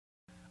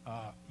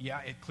Yeah,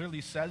 it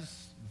clearly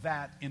says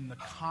that in the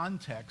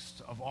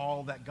context of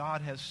all that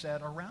God has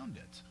said around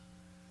it.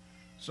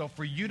 So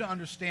for you to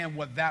understand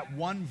what that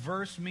one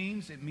verse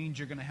means, it means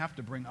you're going to have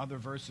to bring other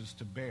verses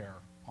to bear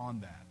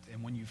on that.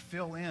 And when you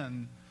fill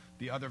in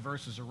the other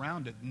verses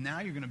around it, now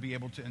you're going to be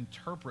able to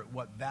interpret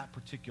what that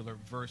particular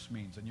verse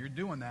means. And you're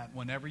doing that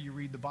whenever you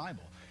read the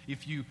Bible.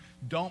 If you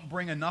don't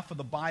bring enough of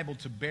the Bible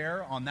to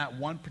bear on that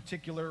one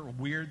particular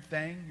weird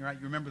thing, right?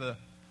 You remember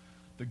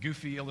the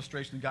goofy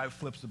illustration, the guy who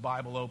flips the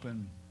Bible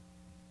open,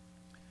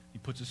 he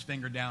puts his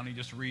finger down, he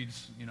just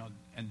reads,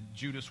 and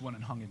Judas went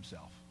and hung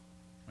himself.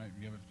 Right?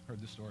 You ever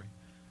heard this story?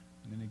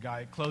 And then the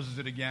guy closes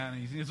it again,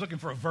 and he's looking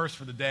for a verse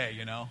for the day,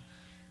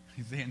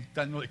 He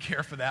doesn't really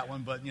care for that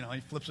one, but,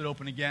 he flips it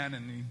open again,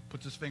 and he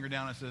puts his finger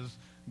down and says,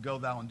 "Go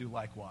thou and do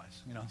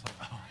likewise." It's like,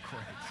 oh,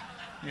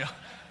 great.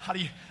 How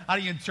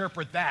do you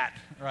interpret that,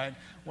 right?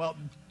 Well,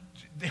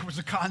 there was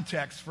a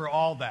context for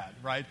all that,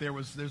 right?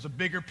 There's a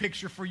bigger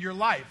picture for your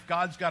life.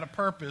 God's got a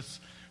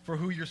purpose for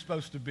who you're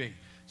supposed to be.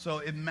 So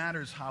it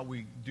matters how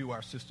we do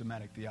our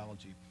systematic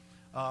theology.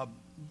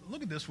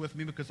 Look at this with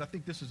me, because I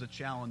think this is a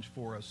challenge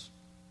for us,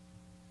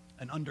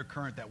 an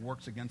undercurrent that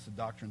works against the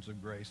doctrines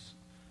of grace.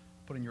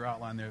 Put in your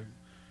outline there.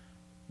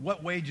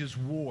 What wages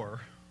war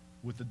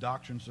with the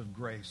doctrines of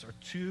grace are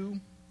two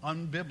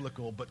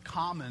unbiblical but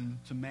common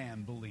to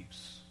man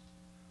beliefs.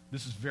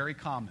 This is very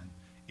common.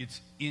 It's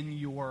in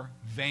your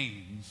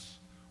veins,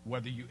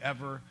 whether you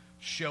ever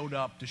showed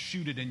up to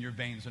shoot it in your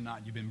veins or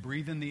not. You've been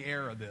breathing the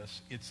air of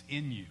this. It's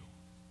in you.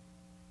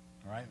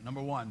 All right?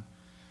 Number one,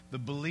 the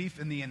belief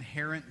in the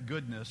inherent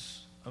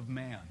goodness of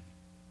man.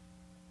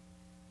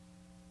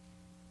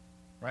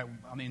 Right?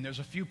 I mean, there's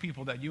a few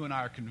people that you and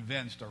I are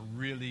convinced are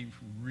really,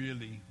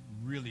 really,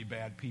 really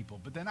bad people.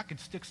 But then I could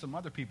stick some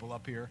other people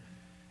up here,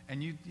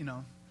 and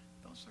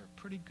those are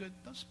pretty good.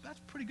 That's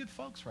pretty good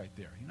folks right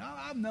there.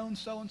 I've known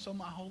so-and-so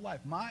my whole life.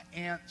 My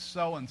aunt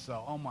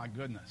so-and-so. Oh, my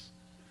goodness.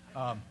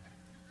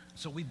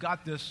 So we've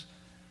got this.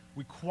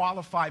 We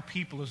qualify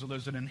people as though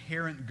there's an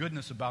inherent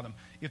goodness about them.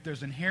 If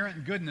there's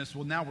inherent goodness,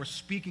 well, now we're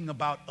speaking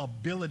about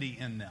ability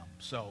in them.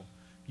 So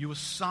you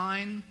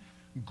assign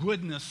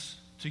goodness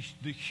to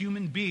the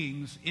human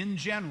beings in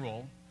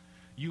general.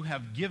 You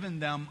have given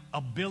them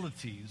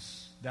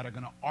abilities that are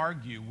going to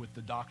argue with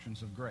the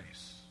doctrines of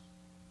grace.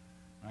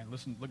 All right,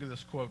 listen, look at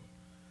this quote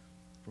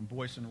from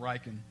Boyce and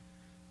Riken.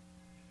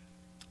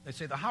 They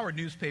say the Howard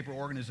newspaper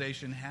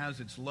organization has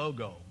its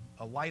logo,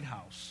 a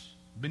lighthouse,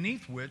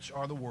 beneath which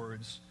are the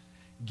words,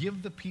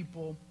 "Give the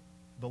people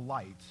the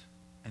light,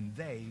 and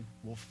they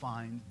will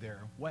find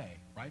their way."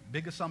 Right?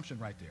 Big assumption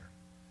right there.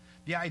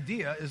 The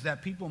idea is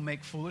that people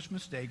make foolish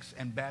mistakes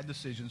and bad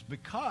decisions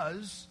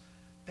because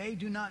they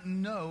do not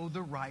know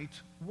the right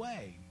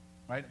way.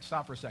 Right?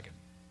 Stop for a second.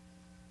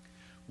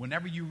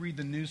 Whenever you read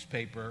the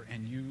newspaper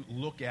and you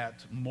look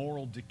at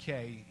moral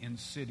decay in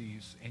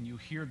cities and you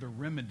hear the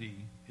remedy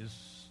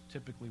is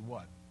typically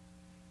what?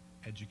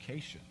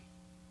 Education.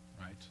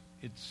 Right?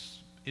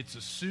 It's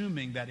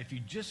assuming that if you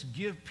just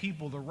give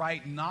people the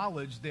right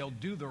knowledge, they'll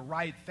do the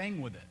right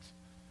thing with it.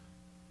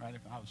 Right?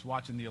 I was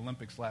watching the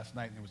Olympics last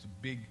night, and there was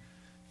a big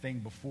thing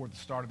before the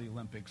start of the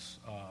Olympics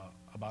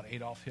about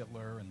Adolf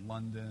Hitler and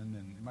London,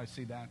 and you might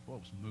see that. Well,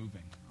 it was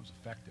moving. I was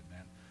affected,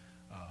 man.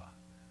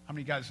 How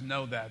many of you guys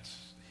know that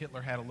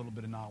Hitler had a little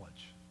bit of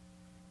knowledge?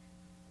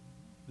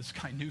 This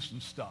guy knew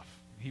some stuff.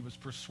 He was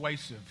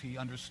persuasive. He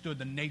understood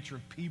the nature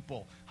of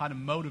people, how to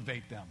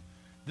motivate them.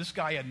 This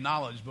guy had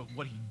knowledge, but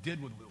what he did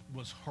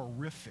was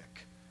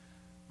horrific.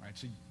 Right?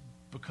 So,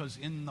 because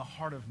in the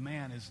heart of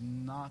man is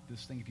not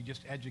this thing. If you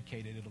just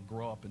educate it, it'll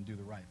grow up and do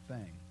the right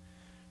thing.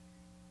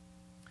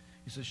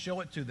 He says, show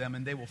it to them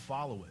and they will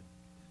follow it.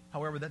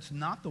 However, that's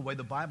not the way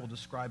the Bible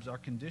describes our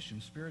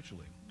condition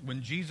spiritually.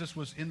 When Jesus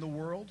was in the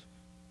world,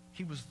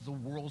 he was the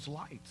world's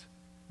light.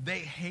 They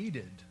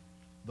hated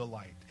the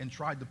light and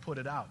tried to put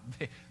it out.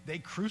 They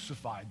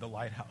crucified the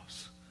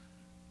lighthouse.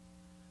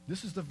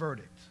 This is the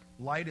verdict.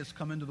 Light has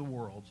come into the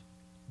world,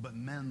 but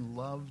men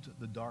loved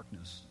the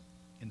darkness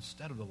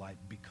instead of the light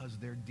because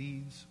their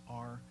deeds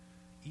are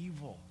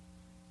evil.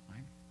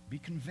 Right? Be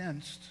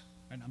convinced,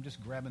 and I'm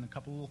just grabbing a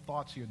couple little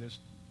thoughts here. There's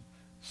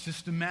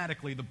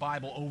systematically, the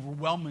Bible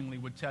overwhelmingly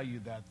would tell you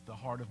that the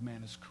heart of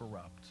man is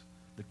corrupt.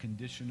 The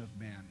condition of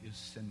man is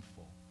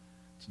sinful.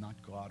 It's not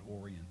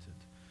God-oriented.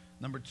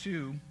 Number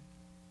two,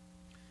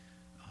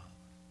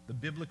 the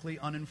biblically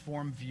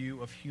uninformed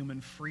view of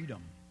human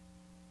freedom.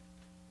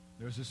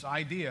 There's this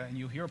idea, and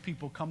you hear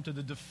people come to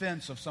the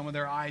defense of some of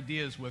their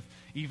ideas with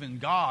even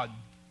God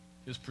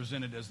is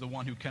presented as the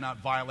one who cannot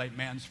violate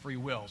man's free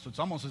will. So it's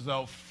almost as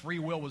though free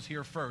will was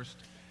here first,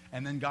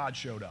 and then God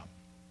showed up.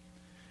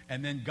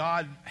 And then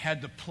God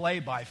had to play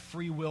by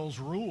free will's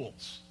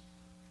rules.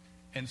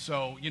 And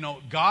so,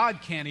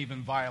 God can't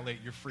even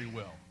violate your free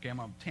will. Okay, I'm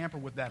going to tamper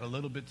with that a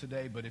little bit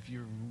today, but if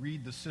you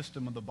read the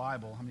system of the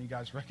Bible, how many of you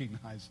guys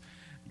recognize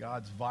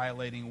God's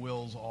violating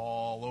wills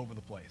all over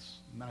the place?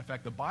 Matter of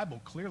fact, the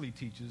Bible clearly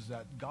teaches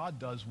that God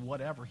does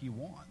whatever he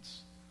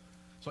wants.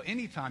 So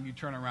anytime you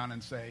turn around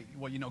and say,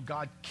 well,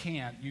 God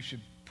can't, you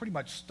should pretty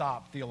much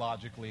stop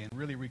theologically and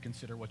really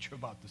reconsider what you're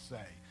about to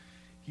say.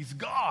 He's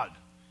God.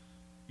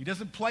 He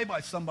doesn't play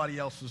by somebody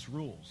else's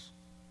rules.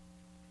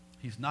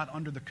 He's not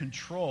under the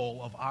control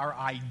of our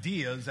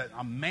ideas that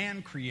a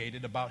man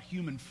created about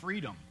human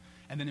freedom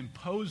and then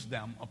imposed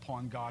them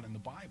upon God in the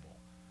Bible.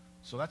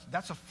 So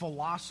that's a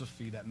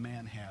philosophy that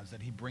man has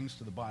that he brings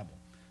to the Bible.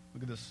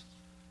 Look at this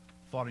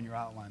thought in your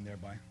outline there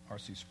by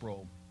R.C.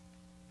 Sproul.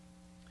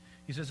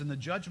 He says, in the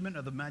judgment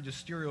of the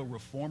magisterial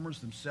reformers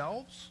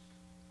themselves,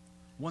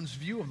 one's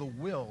view of the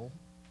will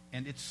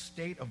and its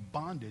state of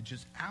bondage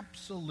is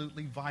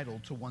absolutely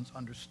vital to one's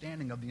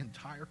understanding of the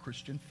entire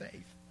Christian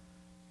faith.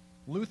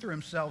 Luther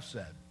himself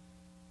said,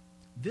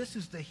 this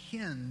is the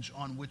hinge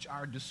on which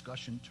our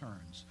discussion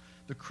turns,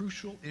 the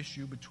crucial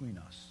issue between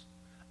us.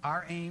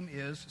 Our aim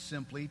is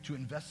simply to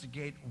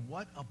investigate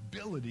what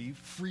ability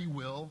free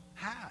will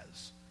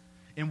has,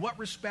 in what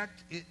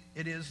respect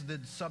it is the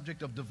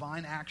subject of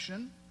divine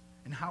action,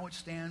 and how it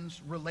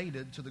stands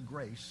related to the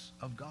grace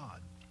of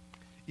God.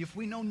 If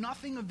we know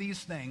nothing of these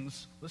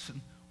things,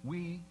 listen,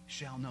 we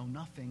shall know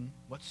nothing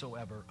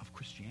whatsoever of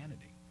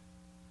Christianity.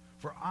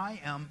 For if I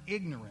am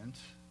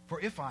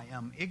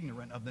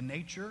ignorant of the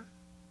nature,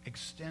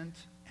 extent,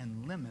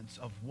 and limits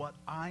of what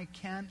I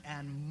can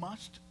and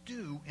must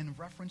do in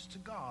reference to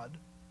God,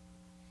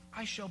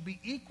 I shall be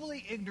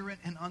equally ignorant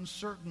and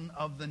uncertain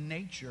of the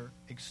nature,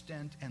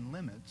 extent, and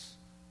limits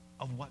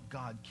of what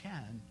God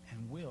can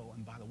and will,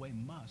 and by the way,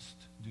 must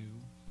do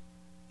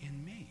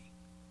in me.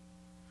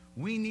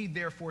 We need,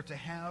 therefore, to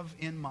have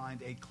in mind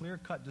a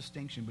clear-cut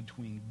distinction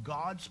between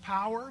God's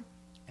power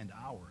and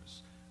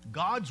ours,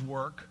 God's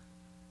work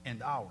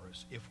and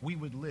ours, if we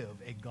would live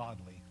a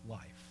godly life.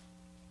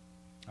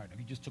 All right, if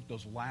you just took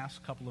those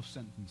last couple of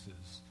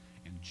sentences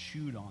and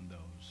chewed on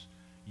those,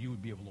 you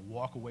would be able to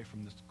walk away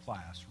from this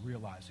class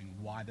realizing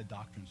why the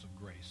doctrines of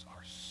grace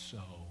are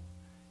so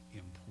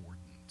important.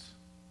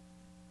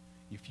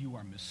 If you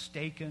are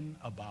mistaken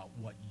about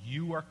what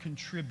you are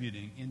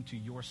contributing into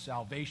your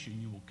salvation,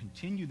 you will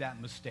continue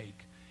that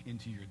mistake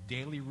into your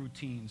daily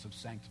routines of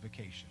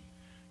sanctification.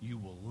 You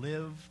will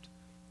live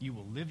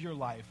your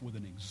life with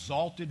an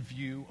exalted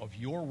view of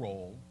your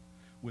role,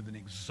 with an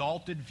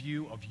exalted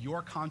view of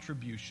your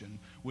contribution,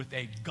 with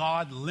a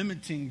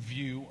God-limiting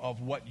view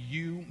of what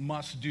you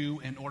must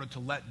do in order to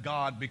let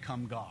God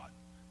become God.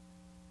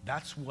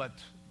 That's what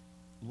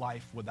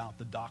life without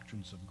the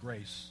doctrines of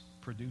grace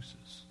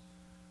produces.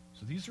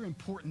 So these are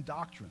important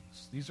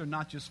doctrines. These are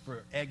not just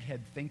for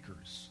egghead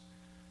thinkers.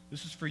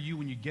 This is for you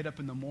when you get up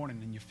in the morning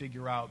and you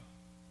figure out,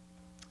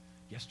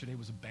 yesterday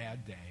was a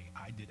bad day.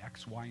 I did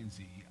X, Y, and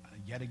Z.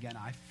 Yet again,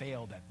 I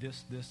failed at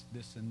this,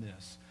 and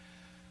this.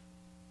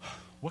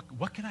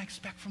 What can I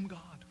expect from God?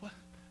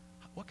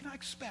 What can I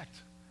expect?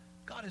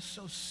 God is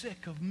so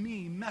sick of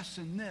me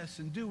messing this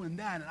and doing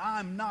that, and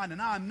I'm not.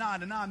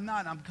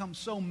 I've become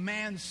so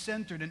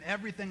man-centered in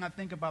everything I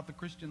think about the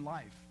Christian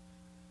life.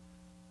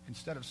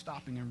 Instead of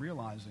stopping and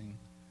realizing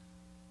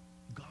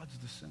God's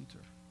the center,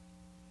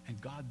 and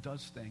God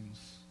does things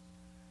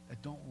that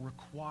don't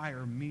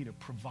require me to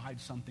provide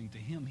something to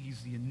him.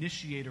 He's the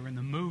initiator and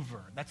the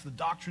mover. That's the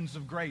doctrines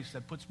of grace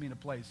that puts me in a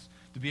place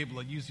to be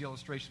able to use the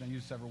illustration I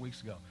used several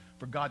weeks ago,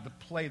 for God to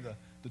play the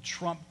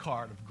trump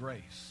card of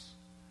grace.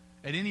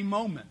 At any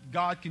moment,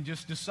 God can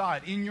just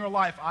decide, in your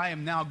life, I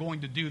am now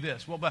going to do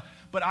this. Well,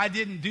 but I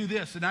didn't do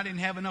this, and I didn't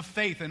have enough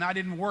faith, and I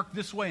didn't work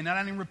this way, and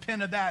I didn't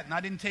repent of that, and I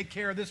didn't take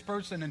care of this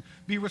person and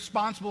be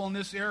responsible in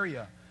this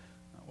area.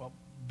 Well,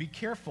 be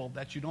careful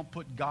that you don't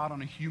put God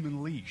on a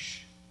human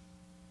leash.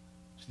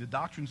 See, the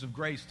doctrines of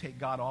grace take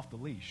God off the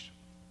leash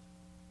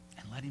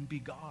and let him be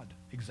God,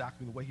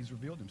 exactly the way he's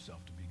revealed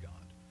himself to be God.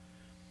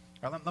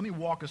 All right, let me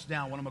walk us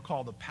down what I'm going to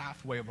call the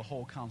pathway of the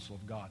whole counsel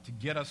of God to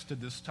get us to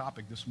this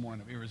topic this morning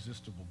of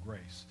irresistible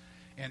grace.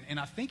 And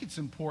I think it's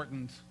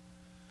important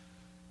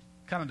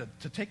kind of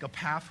to take a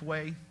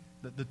pathway.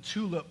 The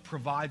tulip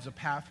provides a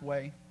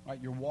pathway. Right?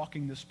 You're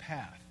walking this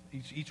path.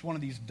 Each one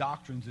of these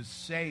doctrines is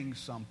saying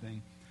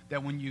something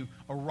that when you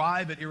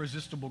arrive at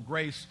irresistible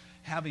grace,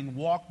 having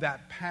walked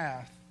that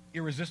path,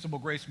 irresistible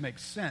grace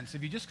makes sense.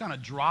 If you just kind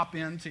of drop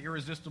into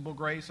irresistible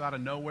grace out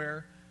of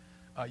nowhere,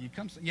 you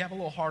have a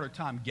little harder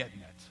time getting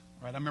it.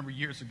 Right? I remember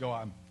years ago,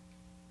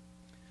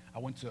 I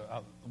went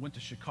to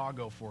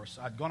Chicago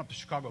I'd gone up to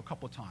Chicago a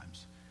couple of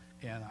times,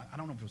 and I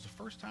don't know if it was the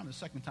first time or the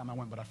second time I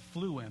went, but I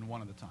flew in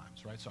one of the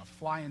times. Right? So I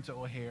fly into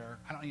O'Hare.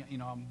 I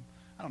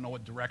don't know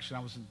what direction.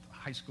 I was in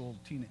high school,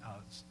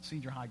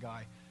 senior high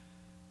guy.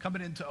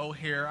 Coming into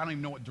O'Hare, I don't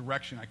even know what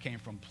direction I came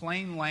from.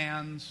 Plane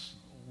lands,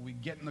 we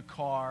get in the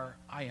car,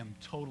 I am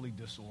totally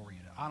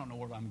disoriented. I don't know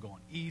where I'm going.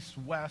 East,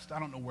 west, I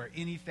don't know where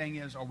anything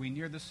is. Are we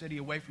near the city,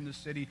 away from the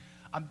city?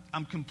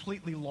 I'm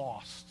completely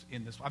lost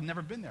in this. I've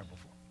never been there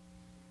before.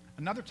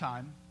 Another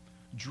time,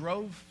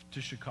 drove to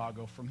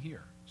Chicago from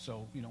here.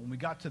 So, when we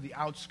got to the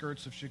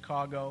outskirts of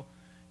Chicago,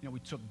 we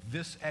took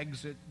this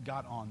exit,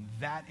 got on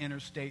that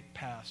interstate,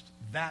 passed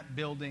that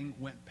building,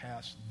 went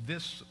past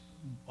this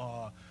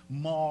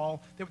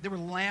mall. There were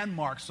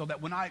landmarks so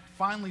that when I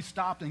finally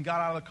stopped and got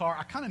out of the car,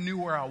 I kind of knew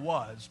where I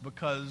was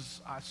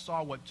because I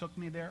saw what took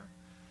me there.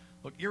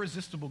 Look,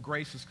 irresistible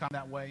grace is kind of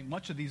that way.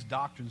 Much of these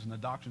doctrines and the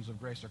doctrines of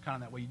grace are kind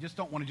of that way. You just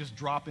don't want to just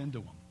drop into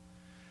them.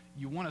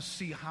 You want to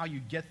see how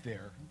you get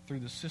there through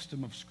the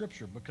system of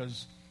Scripture,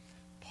 because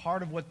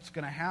part of what's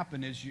going to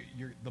happen is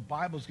the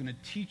Bible is going to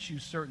teach you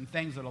certain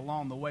things that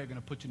along the way are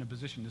going to put you in a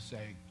position to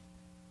say,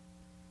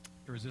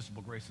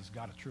 irresistible grace has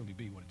got to truly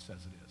be what it says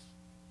it is.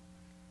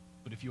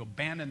 But if you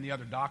abandon the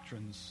other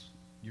doctrines,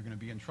 you're going to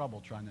be in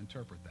trouble trying to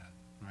interpret that,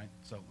 right?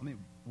 So let me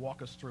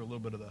walk us through a little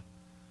bit of the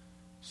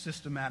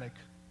systematic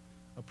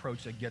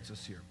approach that gets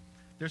us here.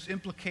 There's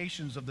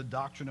implications of the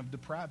doctrine of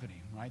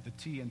depravity, right? The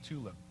T in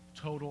tulip,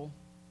 total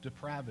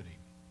depravity.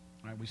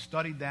 Right? We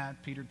studied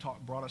that. Peter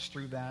brought us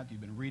through that. You've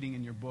been reading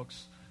in your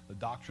books the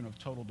doctrine of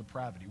total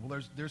depravity.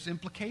 Well, there's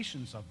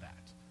implications of that.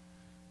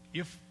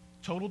 If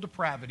total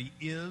depravity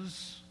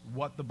is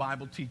what the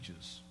Bible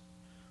teaches,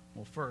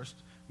 well, first,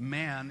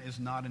 man is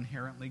not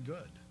inherently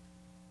good.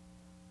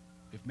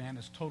 If man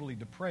is totally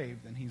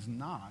depraved, then he's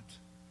not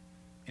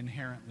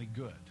inherently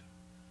good.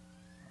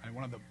 Right?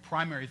 One of the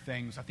primary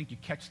things, I think you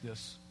catch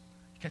this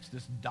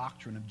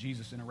doctrine of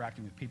Jesus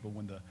interacting with people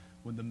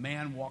when the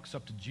man walks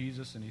up to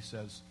Jesus and he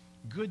says,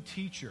 "Good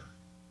teacher,"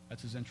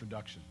 that's his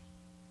introduction.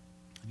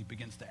 And he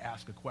begins to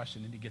ask a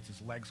question and he gets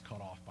his legs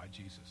cut off by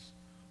Jesus.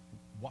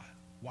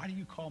 Why do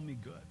you call me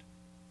good?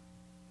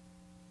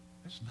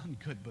 There's none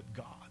good but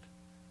God.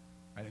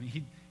 Right? I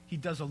mean, he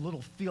does a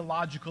little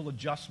theological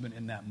adjustment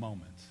in that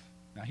moment.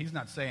 Now, he's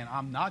not saying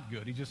I'm not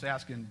good. He's just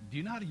asking, do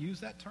you know how to use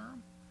that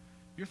term?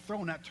 You're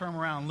throwing that term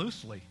around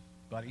loosely,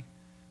 buddy.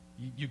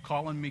 You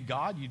calling me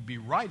God? You'd be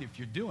right if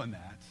you're doing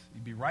that.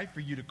 It'd be right for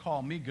you to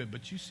call me good,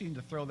 but you seem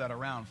to throw that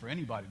around for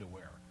anybody to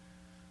wear.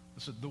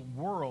 So the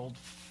world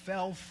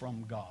fell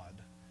from God,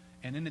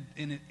 and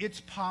in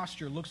its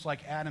posture looks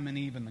like Adam and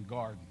Eve in the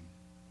garden.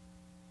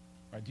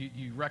 Right?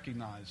 You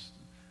recognize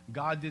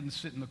God didn't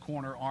sit in the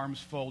corner, arms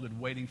folded,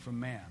 waiting for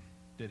man,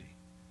 did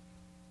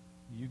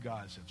he? You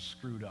guys have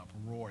screwed up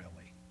royally.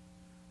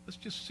 Let's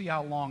just see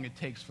how long it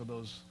takes for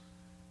those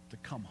to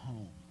come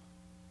home.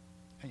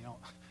 And,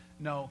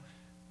 no,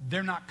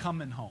 they're not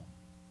coming home,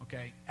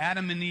 okay?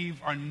 Adam and Eve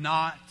are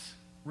not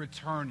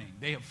returning.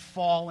 They have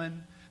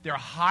fallen. They're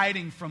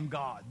hiding from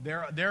God.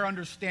 Their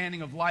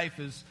understanding of life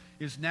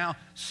is now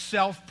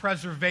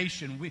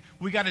self-preservation.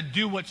 We got to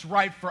do what's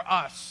right for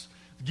us.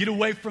 Get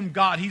away from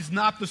God. He's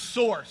not the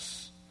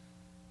source.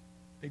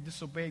 They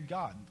disobeyed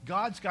God.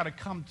 God's got to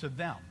come to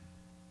them.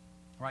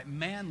 Right?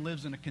 Man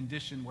lives in a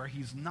condition where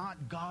he's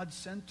not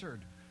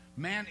God-centered.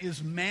 Man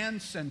is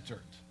man-centered.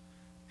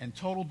 And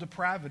total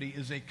depravity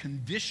is a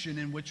condition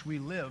in which we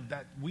live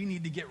that we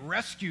need to get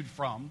rescued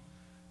from.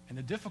 And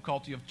the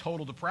difficulty of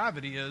total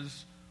depravity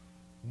is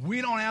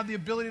we don't have the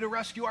ability to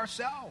rescue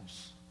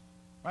ourselves.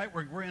 Right?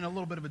 We're in a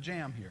little bit of a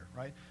jam here.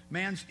 Right?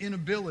 Man's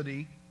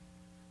inability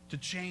to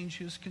change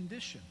his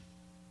condition.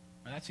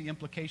 And that's the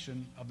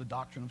implication of the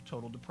doctrine of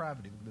total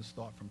depravity. Look at this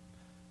thought from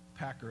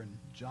Packer and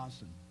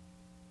Johnson.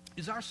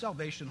 Is our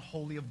salvation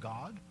wholly of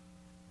God?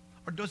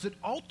 Or does it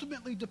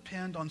ultimately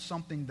depend on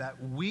something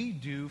that we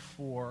do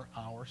for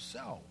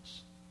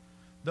ourselves?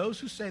 Those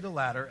who say the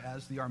latter,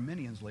 as the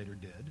Arminians later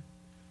did,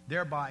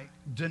 thereby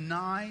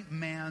deny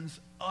man's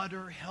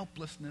utter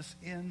helplessness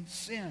in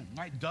sin.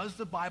 Right? Does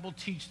the Bible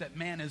teach that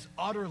man is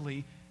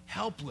utterly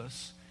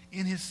helpless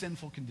in his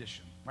sinful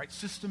condition? Right?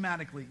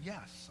 Systematically,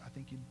 yes. I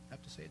think you'd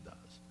have to say it does.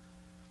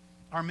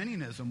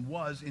 Arminianism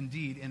was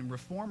indeed, in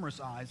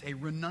reformers' eyes, a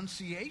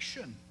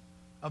renunciation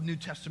of New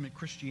Testament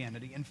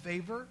Christianity in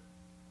favor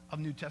of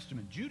New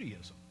Testament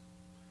Judaism.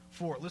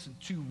 For, listen,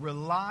 to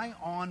rely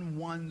on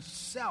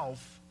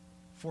oneself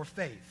for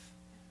faith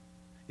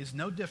is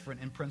no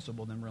different in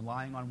principle than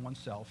relying on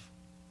oneself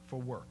for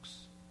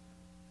works.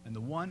 And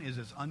the one is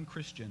as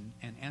unchristian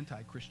and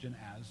anti-Christian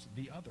as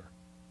the other.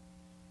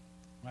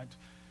 Right?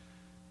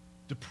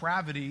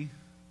 Depravity,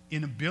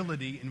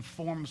 inability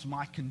informs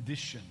my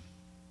condition.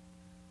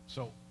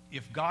 So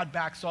if God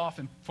backs off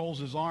and folds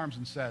his arms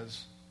and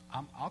says,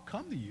 I'll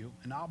come to you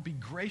and I'll be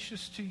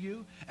gracious to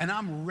you and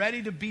I'm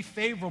ready to be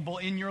favorable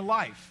in your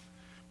life,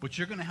 but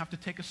you're going to have to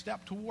take a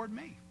step toward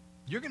me.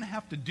 You're going to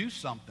have to do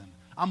something.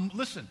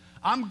 Listen,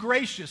 I'm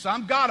gracious.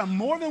 I'm God. I'm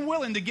more than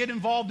willing to get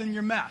involved in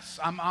your mess.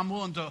 I'm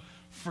willing to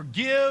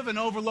forgive and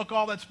overlook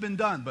all that's been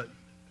done, but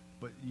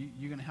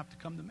you're going to have to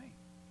come to me.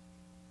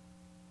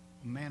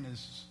 Man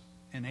is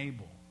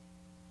unable,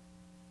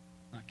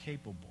 not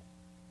capable.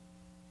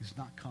 He's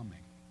not coming.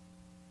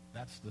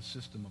 That's the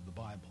system of the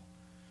Bible.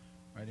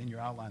 Right, in your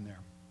outline there.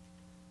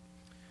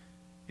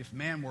 If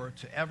man were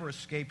to ever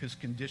escape his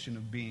condition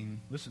of being,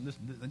 listen, this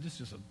is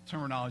just a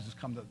terminology that's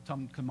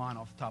come on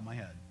off the top of my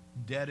head.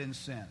 Dead in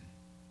sin.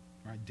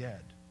 Right,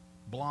 dead.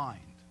 Blind.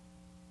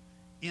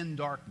 In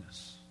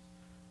darkness.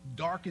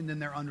 Darkened in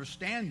their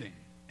understanding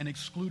and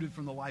excluded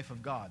from the life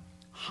of God.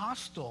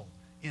 Hostile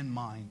in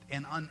mind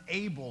and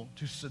unable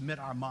to submit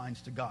our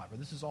minds to God. Right,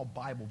 this is all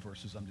Bible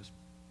verses I'm just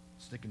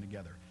sticking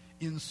together.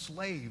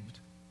 Enslaved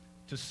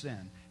to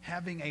sin.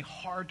 Having a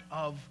heart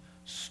of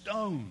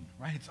stone,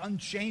 right? It's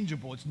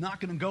unchangeable. It's not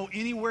going to go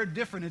anywhere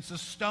different. It's a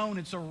stone.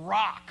 It's a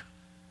rock.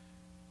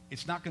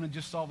 it's not going to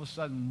just all of a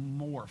sudden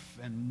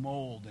morph and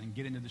mold and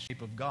get into the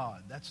shape of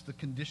God. That's the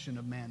condition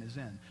of man is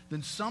in.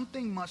 Then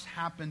something must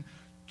happen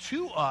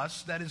to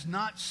us that is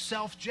not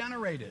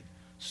self-generated.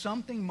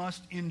 Something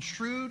must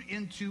intrude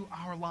into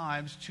our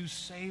lives to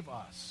save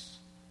us.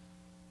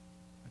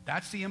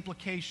 That's the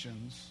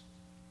implications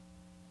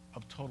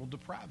of total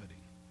depravity.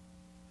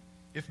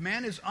 If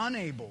man is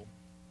unable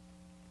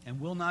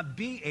and will not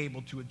be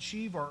able to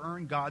achieve or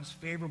earn God's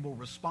favorable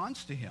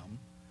response to him,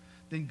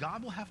 then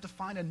God will have to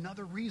find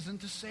another reason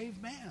to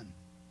save man.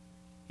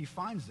 He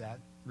finds that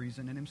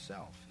reason in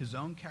himself, his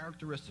own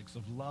characteristics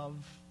of love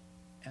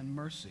and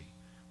mercy,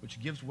 which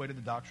gives way to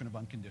the doctrine of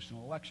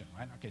unconditional election,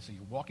 right? Okay, so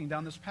you're walking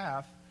down this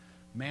path,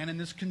 man in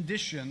this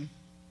condition,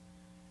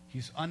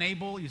 he's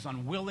unable, he's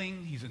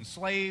unwilling, he's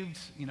enslaved.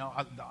 You know,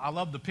 I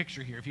love the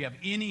picture here. If you have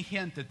any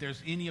hint that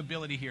there's any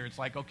ability here, it's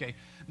like, okay,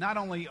 not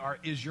only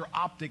is your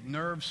optic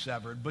nerve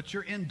severed, but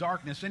you're in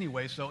darkness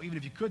anyway, so even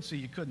if you could see,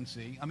 you couldn't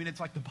see. I mean, it's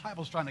like the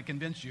Bible's trying to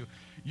convince you,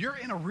 you're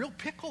in a real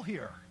pickle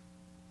here.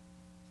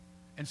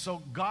 And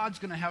so God's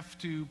going to have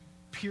to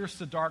pierce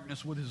the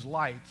darkness with his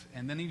light,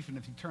 and then even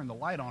if you turn the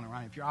light on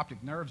around, if your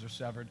optic nerves are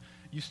severed,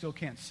 you still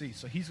can't see.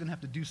 So he's going to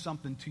have to do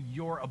something to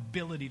your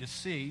ability to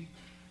see.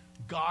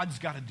 God's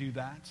got to do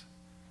that,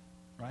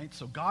 right?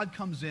 So God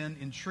comes in,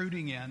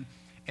 intruding in,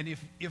 and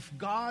if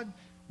God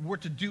were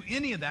to do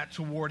any of that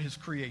toward his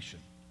creation,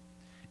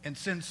 and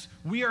since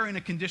we are in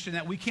a condition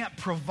that we can't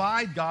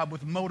provide God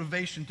with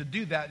motivation to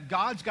do that,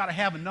 God's got to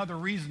have another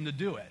reason to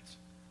do it.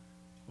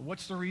 But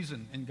what's the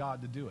reason in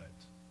God to do it?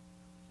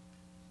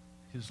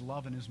 His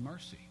love and his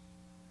mercy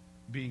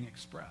being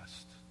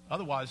expressed.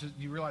 Otherwise,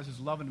 you realize his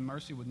love and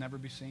mercy would never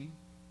be seen?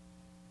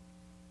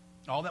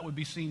 All that would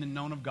be seen and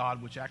known of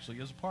God, which actually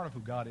is a part of who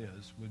God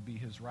is, would be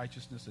his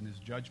righteousness and his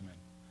judgment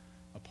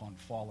upon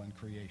fallen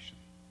creation.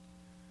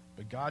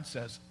 But God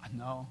says,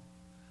 no,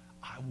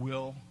 I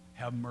will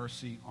have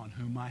mercy on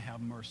whom I have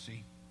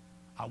mercy.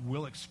 I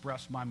will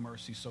express my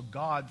mercy. So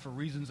God, for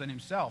reasons in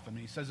himself, I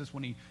mean, he says this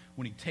when he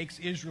takes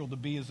Israel to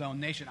be his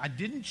own nation, I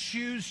didn't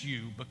choose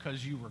you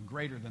because you were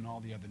greater than all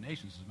the other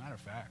nations. As a matter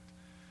of fact,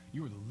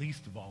 you were the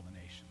least of all the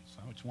nations.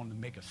 I just wanted to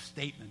make a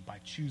statement by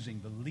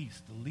choosing the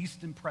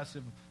least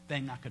impressive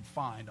thing I could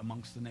find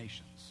amongst the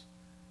nations.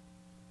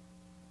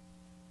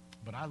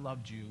 But I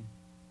loved you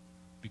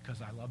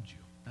because I loved you.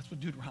 That's what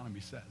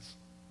Deuteronomy says.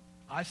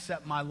 I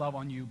set my love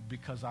on you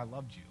because I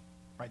loved you.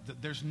 Right?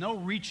 There's no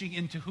reaching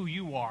into who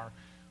you are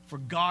for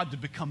God to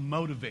become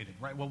motivated.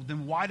 Right? Well,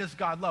 then why does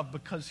God love?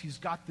 Because he's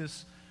got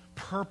this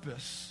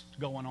purpose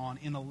going on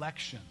in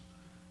election.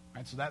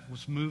 Right, so that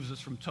moves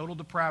us from total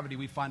depravity.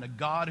 We find a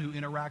God who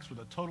interacts with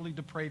a totally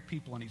depraved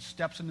people, and he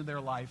steps into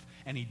their life,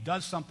 and he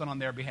does something on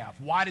their behalf.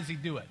 Why does he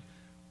do it?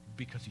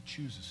 Because he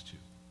chooses to.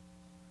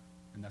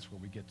 And that's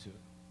where we get to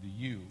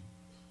the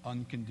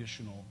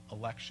unconditional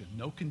election.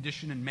 No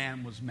condition in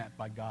man was met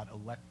by God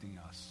electing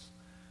us.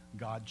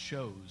 God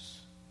chose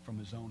from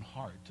his own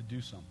heart to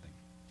do something.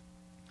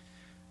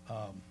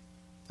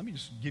 Let me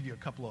just give you a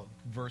couple of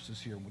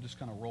verses here, and we'll just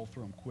kind of roll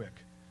through them quick.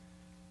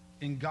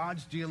 In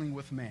God's dealing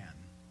with man,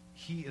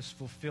 he is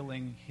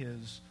fulfilling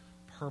his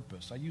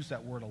purpose. I use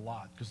that word a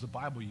lot because the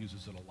Bible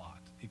uses it a lot.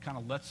 It kind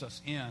of lets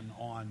us in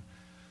on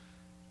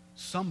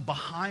some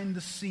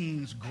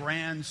behind-the-scenes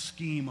grand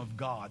scheme of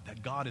God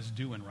that God is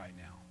doing right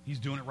now. He's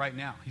doing it right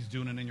now. He's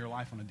doing it in your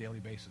life on a daily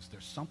basis.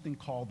 There's something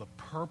called the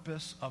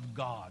purpose of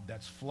God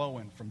that's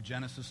flowing from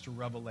Genesis to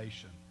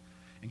Revelation.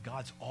 And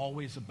God's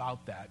always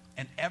about that.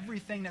 And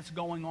everything that's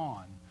going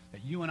on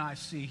that you and I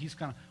see, he's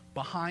kind of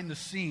behind the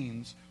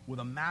scenes with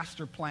a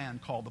master plan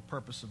called the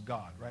purpose of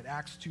God, right?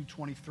 Acts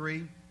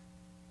 2:23.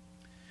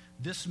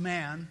 This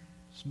man,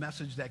 this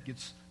message that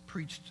gets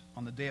preached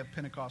on the day of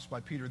Pentecost by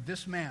Peter,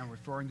 this man,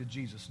 referring to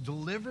Jesus,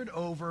 delivered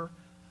over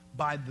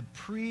by the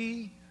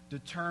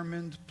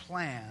predetermined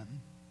plan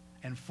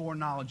and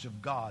foreknowledge of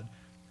God,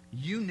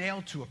 you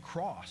nailed to a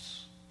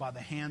cross by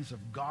the hands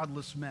of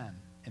godless men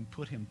and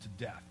put him to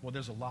death. Well,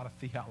 there's a lot of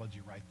theology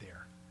right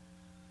there.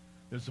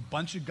 There's a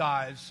bunch of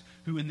guys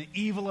who, in the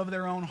evil of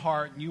their own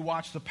heart, and you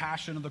watch The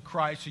Passion of the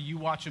Christ, or you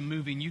watch a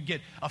movie, and you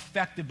get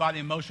affected by the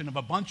emotion of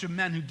a bunch of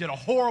men who did a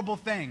horrible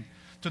thing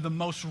to the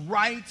most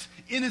right,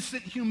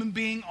 innocent human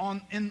being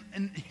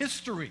in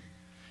history.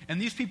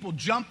 And these people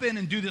jump in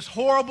and do this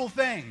horrible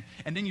thing,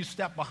 and then you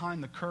step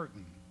behind the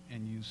curtain,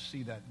 and you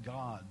see that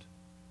God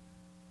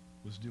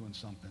was doing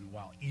something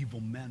while evil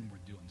men were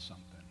doing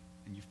something.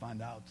 And you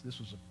find out this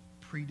was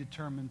a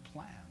predetermined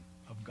plan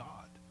of God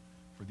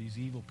for these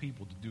evil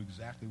people to do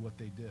exactly what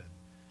they did.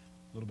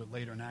 A little bit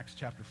later in Acts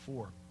chapter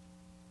 4,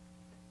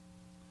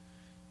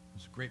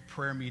 there's a great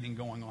prayer meeting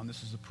going on.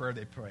 This is the prayer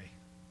they pray.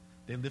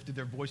 They lifted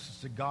their voices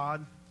to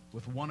God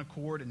with one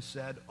accord and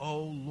said,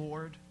 "O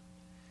Lord,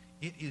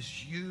 it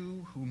is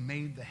you who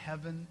made the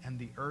heaven and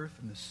the earth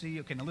and the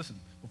sea." Okay, now listen,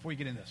 before you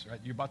get into this, right,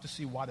 you're about to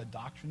see why the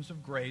doctrines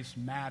of grace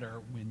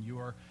matter when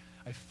you're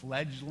a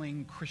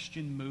fledgling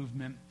Christian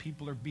movement.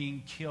 People are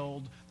being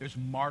killed. There's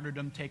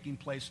martyrdom taking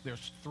place.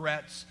 There's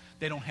threats.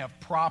 They don't have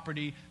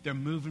property. They're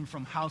moving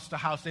from house to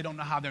house. They don't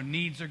know how their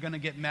needs are going to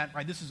get met,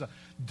 right? This is a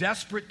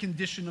desperate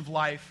condition of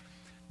life.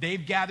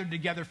 They've gathered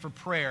together for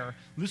prayer.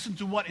 Listen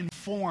to what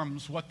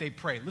informs what they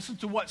pray. Listen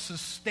to what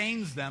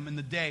sustains them in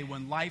the day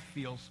when life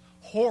feels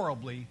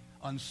horribly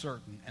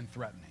uncertain and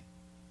threatening.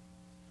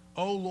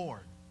 O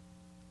Lord,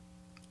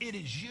 it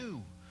is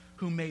you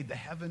who made the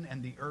heaven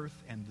and the earth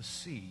and the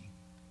sea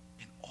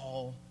and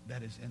all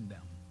that is in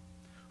them,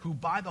 who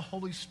by the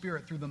Holy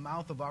Spirit through the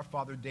mouth of our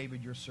father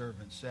David your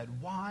servant said,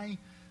 why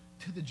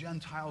do the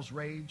Gentiles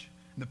rage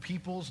and the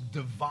peoples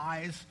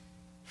devise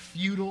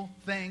futile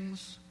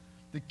things?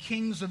 The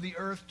kings of the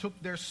earth took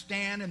their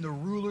stand and the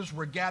rulers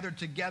were gathered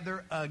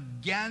together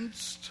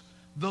against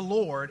the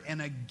Lord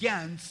and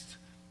against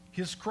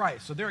his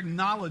Christ. So they're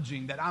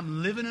acknowledging that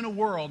I'm living in a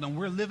world, and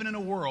we're living in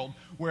a world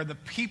where the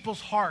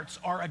people's hearts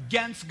are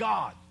against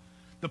God.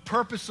 The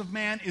purpose of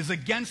man is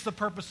against the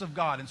purpose of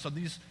God. And so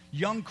these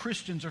young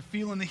Christians are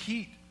feeling the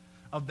heat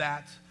of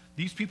that.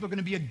 These people are going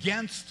to be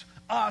against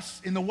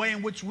us in the way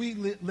in which we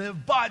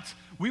live. But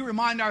we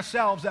remind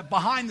ourselves that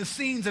behind the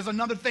scenes there's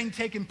another thing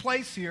taking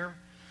place here.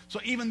 So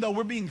even though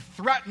we're being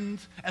threatened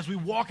as we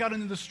walk out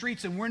into the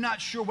streets and we're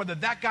not sure whether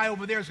that guy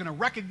over there is going to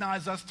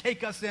recognize us,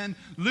 take us in,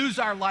 lose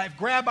our life,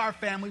 grab our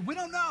family, we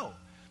don't know.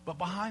 But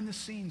behind the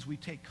scenes, we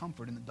take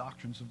comfort in the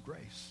doctrines of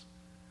grace.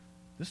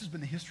 This has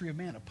been the history of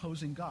man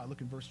opposing God.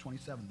 Look in verse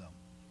 27, though.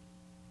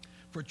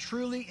 For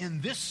truly in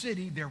this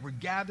city there were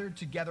gathered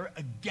together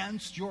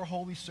against your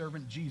holy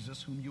servant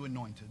Jesus, whom you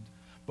anointed,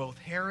 both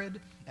Herod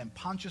and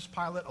Pontius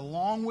Pilate,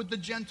 along with the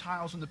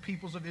Gentiles and the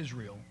peoples of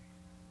Israel,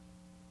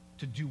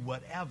 to do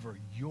whatever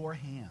your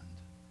hand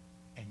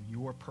and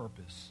your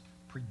purpose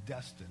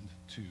predestined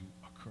to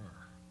occur.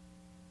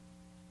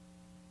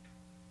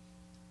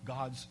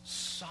 God's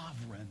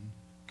sovereign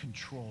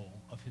control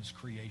of his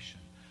creation.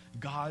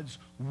 God's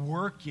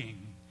working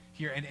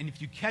here. And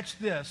if you catch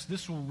this,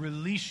 this will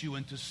release you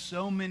into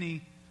so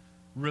many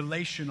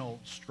relational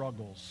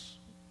struggles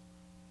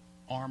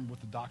armed with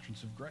the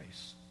doctrines of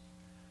grace.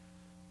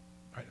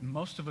 Right,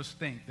 most of us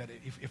think that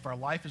if our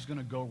life is going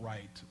to go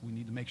right, we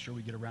need to make sure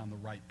we get around the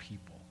right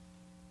people.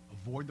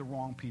 Avoid the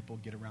wrong people,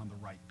 get around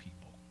the right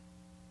people.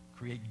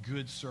 Create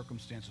good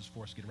circumstances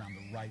for us to get around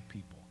the right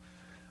people.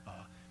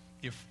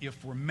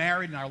 If we're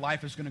married and our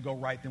life is going to go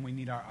right, then we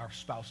need our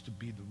spouse to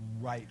be the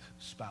right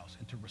spouse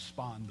and to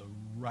respond the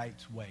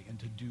right way and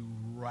to do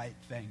right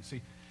things.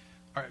 See,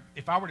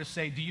 if I were to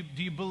say, do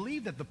you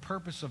believe that the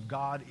purpose of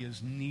God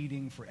is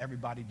needing for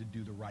everybody to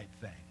do the right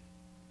thing?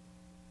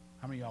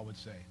 How many of y'all would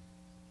say,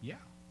 yeah.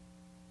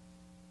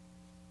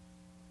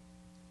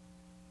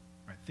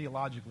 Right,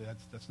 theologically,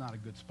 that's not a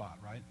good spot,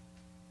 right?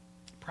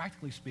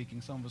 Practically speaking,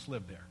 some of us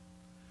live there.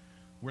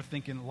 We're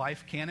thinking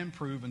life can't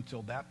improve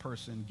until that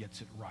person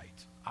gets it right.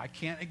 I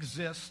can't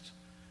exist,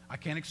 I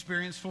can't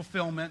experience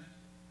fulfillment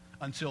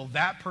until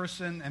that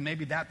person, and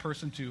maybe that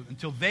person too,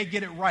 until they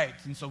get it right.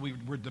 And so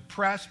we're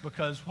depressed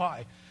because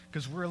why?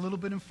 Because we're a little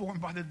bit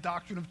informed by the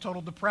doctrine of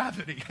total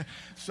depravity.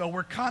 So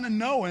we're kind of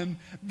knowing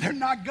they're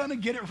not going to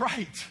get it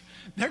right.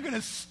 They're going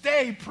to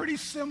stay pretty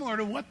similar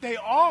to what they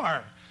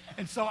are.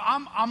 And so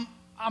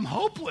I'm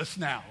hopeless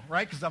now,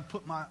 right? Because I've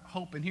put my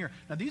hope in here.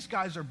 Now, these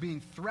guys are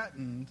being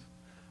threatened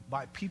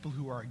by people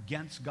who are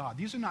against God.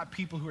 These are not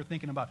people who are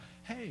thinking about,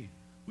 hey,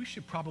 we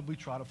should probably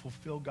try to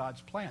fulfill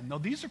God's plan. No,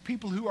 these are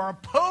people who are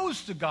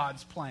opposed to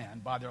God's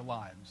plan by their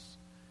lives.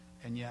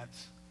 And yet,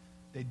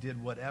 they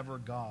did whatever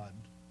God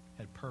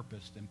had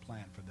purposed and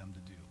planned for them to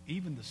do.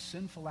 Even the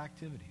sinful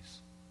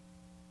activities.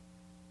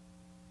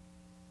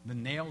 The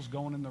nails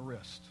going in the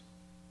wrist.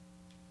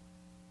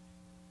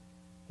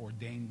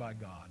 Ordained by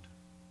God.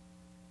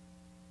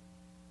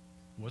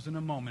 It wasn't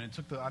a moment. It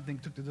took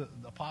the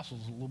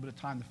apostles a little bit of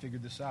time to figure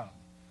this out.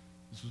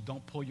 This was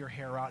don't pull your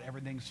hair out.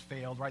 Everything's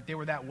failed, right? They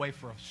were that way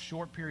for a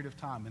short period of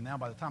time. And now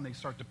by the time they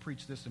start to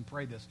preach this and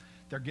pray this,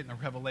 they're getting a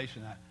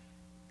revelation that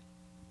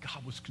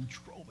God was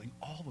controlling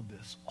all of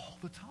this all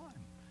the time.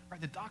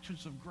 Right? The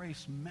doctrines of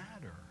grace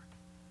matter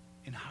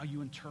in how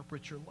you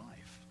interpret your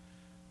life.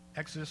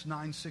 Exodus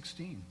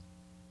 9:16.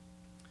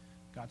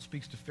 God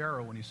speaks to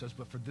Pharaoh when he says,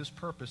 but for this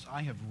purpose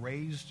I have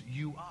raised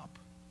you up.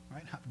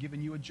 Right? I've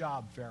given you a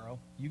job, Pharaoh.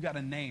 You got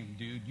a name,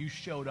 dude. You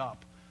showed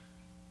up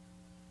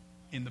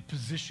in the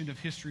position of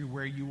history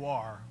where you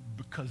are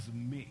because of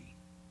me.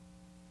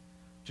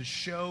 To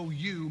show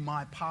you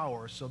my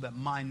power so that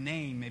my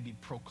name may be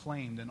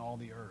proclaimed in all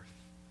the earth.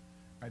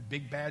 Right?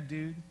 Big bad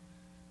dude.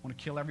 Want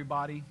to kill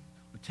everybody.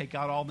 Want to take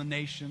out all the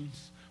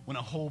nations. Want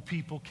to hold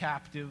people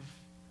captive.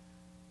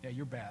 Yeah,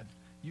 you're bad.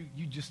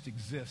 You just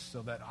exist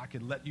so that I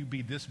could let you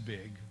be this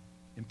big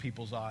in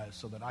people's eyes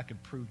so that I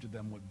could prove to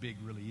them what big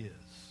really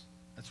is.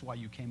 That's why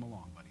you came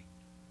along, buddy.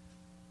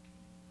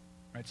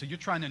 Right? So you're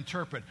trying to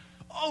interpret,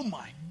 oh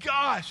my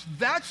gosh,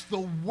 that's the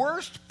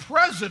worst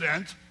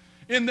president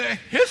in the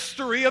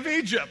history of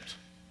Egypt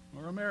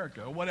or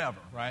America or whatever,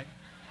 right?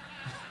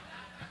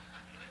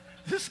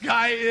 This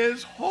guy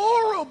is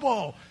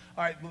horrible.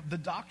 All right, the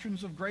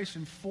doctrines of grace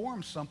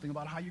inform something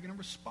about how you're going to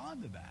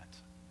respond to that.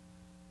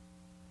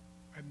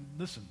 All right,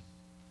 listen,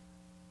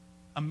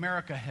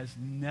 America has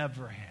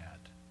never had,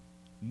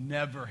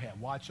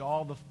 watch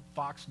all the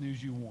Fox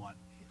News you want,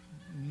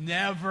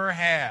 never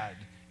had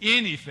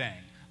anything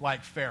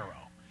like Pharaoh.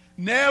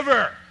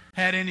 Never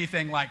had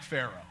anything like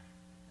Pharaoh.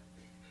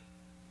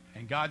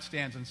 And God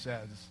stands and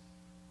says,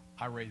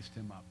 I raised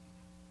him up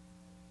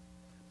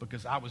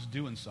because I was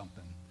doing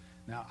something.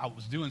 Now, I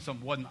was doing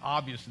something that wasn't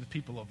obvious to the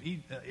people of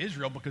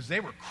Israel because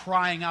they were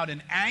crying out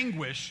in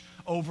anguish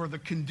over the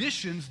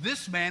conditions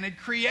this man had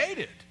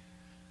created.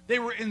 They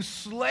were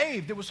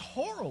enslaved. It was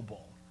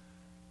horrible.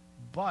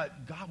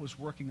 But God was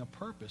working a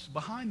purpose.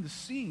 Behind the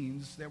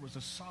scenes, there was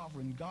a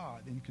sovereign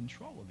God in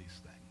control of these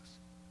things.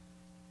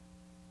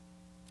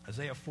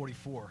 Isaiah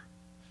 44.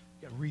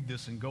 You got to read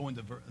this and go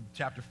into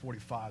chapter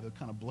 45. It'll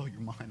kind of blow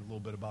your mind a little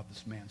bit about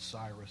this man,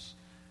 Cyrus.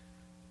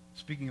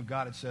 Speaking of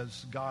God, it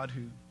says, God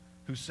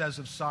who says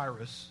of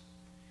Cyrus,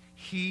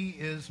 he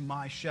is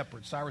my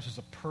shepherd. Cyrus is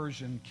a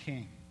Persian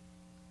king.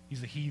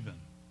 He's a heathen.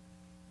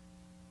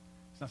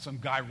 It's not some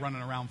guy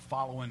running around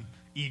following,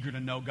 eager to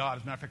know God.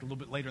 As a matter of fact, a little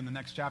bit later in the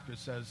next chapter, it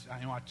says,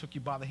 I took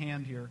you by the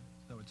hand here.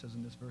 That's what it says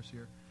in this verse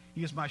here.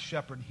 He is my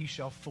shepherd. He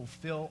shall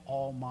fulfill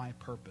all my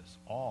purpose.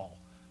 All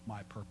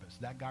my purpose.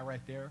 That guy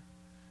right there,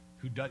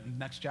 who does, in the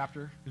next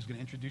chapter, who's going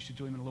to introduce you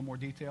to him in a little more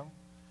detail,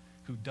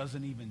 who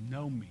doesn't even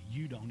know me.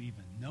 You don't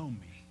even know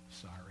me,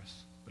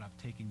 Cyrus, but I've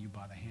taken you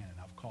by the hand and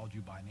I've called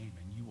you by name,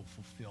 and you will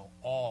fulfill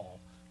all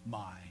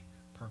my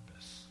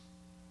purpose.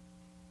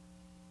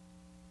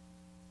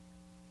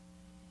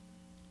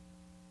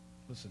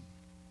 Listen,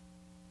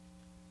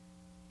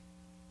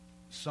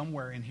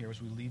 somewhere in here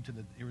as we lead to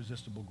the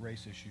irresistible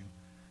grace issue,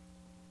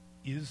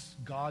 is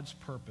God's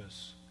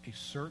purpose a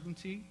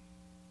certainty,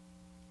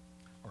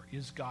 or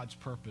is God's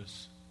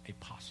purpose a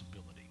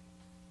possibility?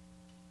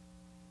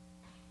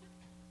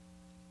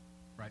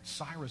 Right?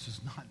 Cyrus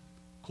is not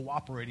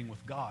cooperating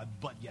with God,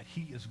 but yet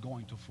he is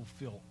going to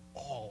fulfill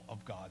all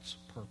of God's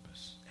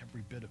purpose,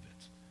 every bit of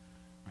it.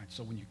 Right?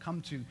 So when you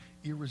come to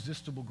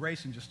irresistible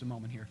grace in just a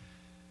moment here,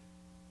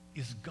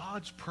 is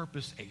God's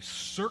purpose a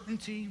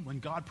certainty? When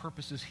God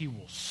purposes, he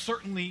will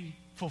certainly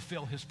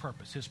fulfill his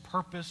purpose. His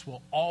purpose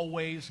will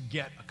always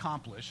get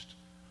accomplished.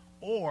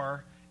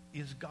 Or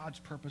is God's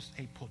purpose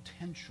a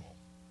potential?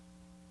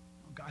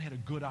 God had a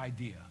good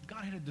idea.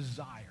 God had a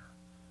desire.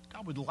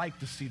 God would like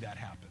to see that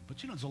happen. But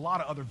there's a lot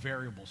of other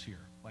variables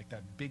here, like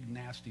that big,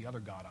 nasty other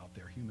God out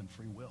there, human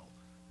free will.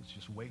 It's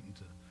just waiting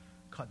to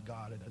cut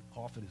God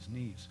off at his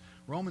knees.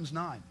 Romans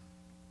 9.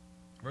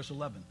 Verse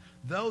 11,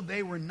 though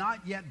they were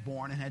not yet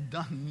born and had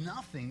done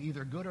nothing,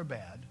 either good or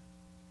bad,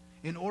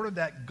 in order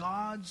that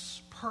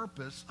God's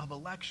purpose of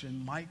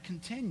election might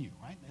continue,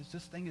 right? As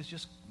this thing is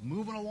just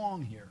moving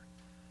along here.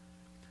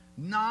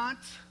 Not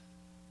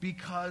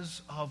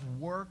because of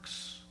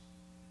works,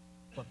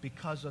 but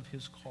because of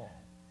his call.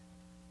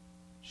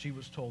 She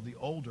was told the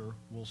older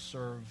will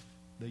serve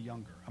the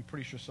younger. I'm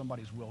pretty sure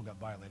somebody's will got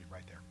violated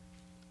right there.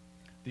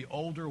 The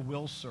older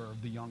will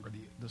serve the younger.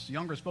 This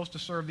younger is supposed to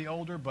serve the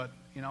older, but,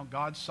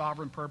 God's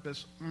sovereign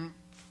purpose,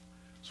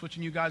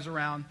 switching you guys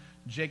around.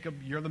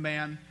 Jacob, you're the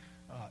man.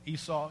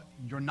 Esau,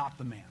 you're not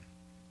the man.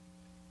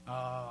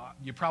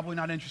 You're probably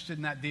not interested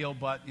in that deal,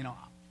 but,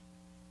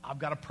 I've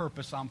got a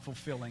purpose I'm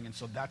fulfilling, and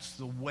so that's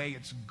the way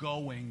it's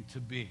going to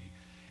be.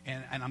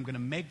 And I'm going to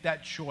make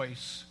that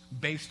choice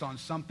based on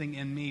something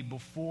in me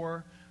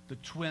before the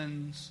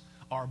twins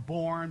are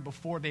born,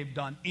 before they've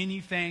done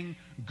anything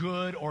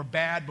good or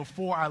bad,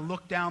 before I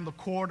look down the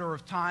corridor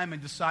of time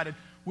and decided,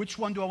 which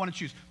one do I want to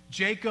choose,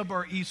 Jacob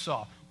or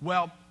Esau?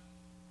 Well,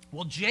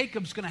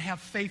 Jacob's going to have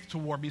faith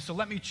toward me, so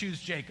let me choose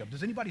Jacob.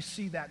 Does anybody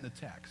see that in the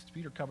text?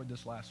 Peter covered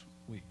this last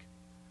week.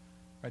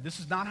 Right, this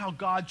is not how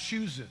God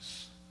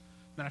chooses.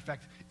 Matter of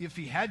fact, if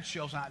he had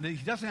chosen, he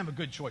doesn't have a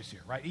good choice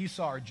here, right?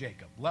 Esau or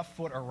Jacob, left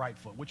foot or right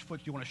foot. Which foot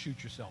do you want to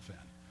shoot yourself in?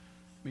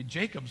 I mean,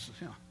 Jacob's,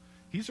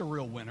 he's a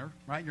real winner,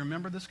 right? You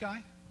remember this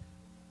guy?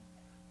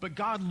 But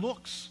God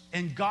looks,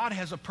 and God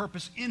has a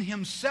purpose in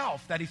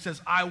himself that he says,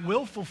 I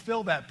will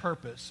fulfill that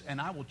purpose, and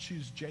I will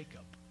choose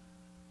Jacob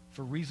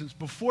for reasons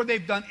before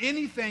they've done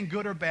anything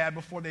good or bad,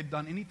 before they've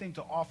done anything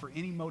to offer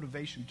any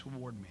motivation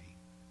toward me.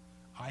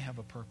 I have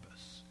a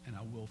purpose, and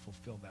I will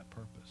fulfill that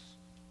purpose,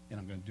 and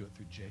I'm going to do it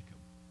through Jacob.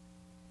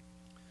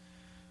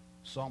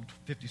 Psalm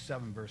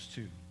 57, verse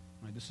 2.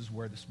 Right, this is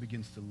where this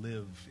begins to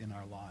live in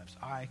our lives.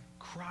 I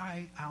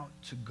cry out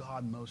to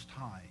God Most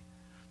High,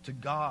 to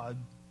God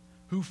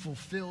who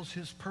fulfills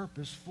his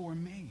purpose for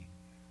me.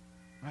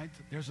 Right?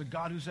 There's a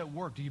God who's at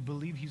work. Do you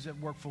believe he's at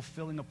work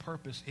fulfilling a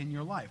purpose in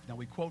your life? Now,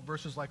 we quote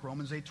verses like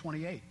Romans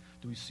 8:28.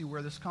 Do we see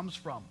where this comes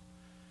from?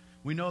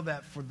 We know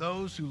that for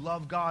those who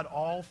love God,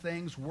 all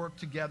things work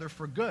together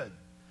for good.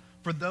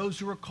 For those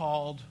who are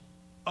called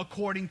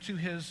according to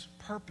his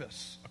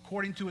purpose.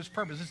 According to his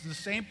purpose. This is the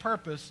same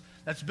purpose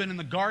that's been in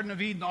the Garden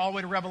of Eden all the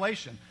way to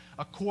Revelation.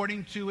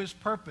 According to his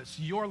purpose.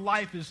 Your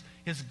life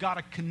has got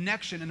a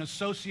connection and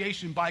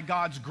association by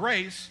God's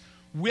grace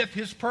with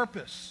his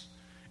purpose.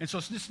 And so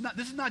this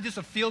is not just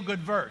a feel-good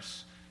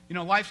verse.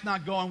 life's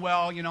not going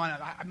well, and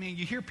I mean,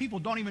 you hear people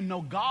don't even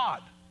know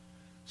God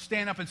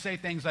stand up and say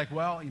things like,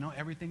 well,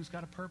 everything's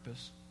got a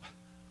purpose.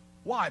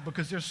 Why?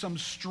 Because there's some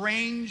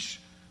strange,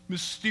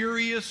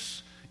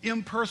 mysterious,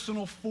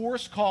 impersonal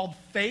force called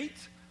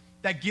fate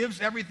that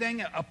gives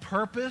everything a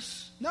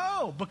purpose?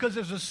 No, because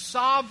there's a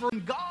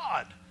sovereign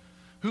God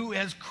who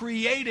has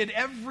created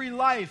every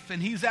life,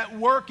 and he's at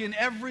work in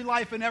every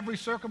life and every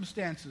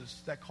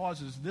circumstances that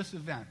causes this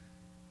event,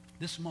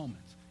 this moment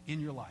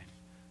in your life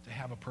to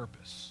have a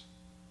purpose.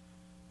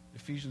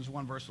 Ephesians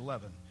 1 verse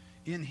 11.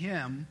 In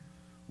him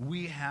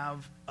we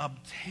have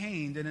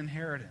obtained an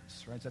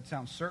inheritance. Right? Does that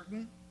sound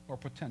certain or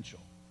potential?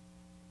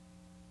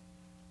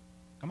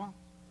 Come on.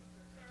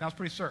 Sounds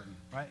pretty certain,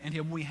 right? In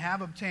him we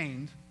have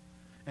obtained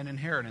an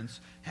inheritance,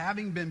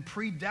 having been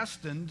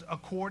predestined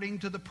according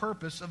to the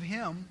purpose of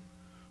him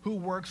who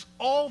works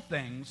all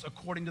things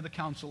according to the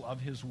counsel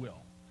of his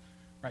will.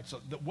 Right? So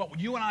what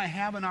you and I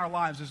have in our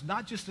lives is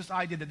not just this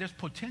idea that there's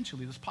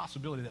potentially this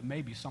possibility that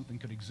maybe something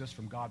could exist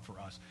from God for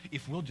us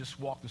if we'll just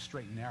walk the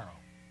straight and narrow.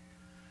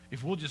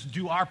 If we'll just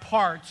do our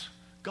part.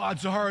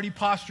 God's already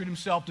postured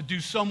himself to do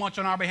so much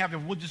on our behalf.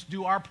 If we'll just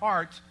do our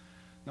part.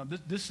 Now,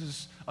 this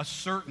is a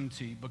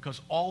certainty because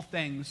all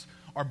things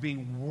are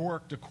being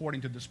worked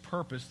according to this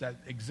purpose that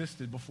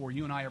existed before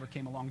you and I ever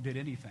came along and did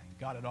anything.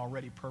 God had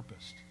already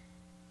purposed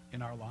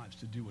in our lives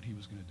to do what he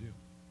was going to do.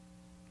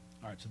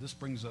 All right, so this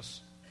brings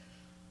us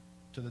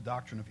to the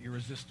doctrine of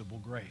irresistible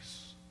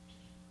grace.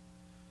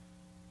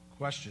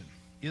 Question: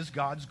 is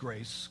God's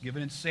grace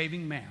given in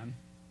saving man,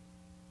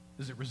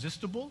 is it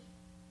resistible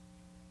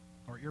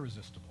or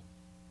irresistible?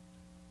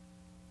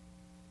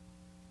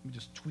 Let me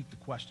just tweak the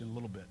question a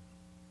little bit.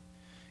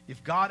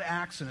 If God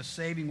acts in a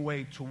saving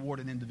way toward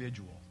an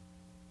individual,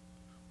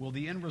 will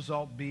the end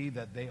result be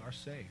that they are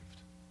saved?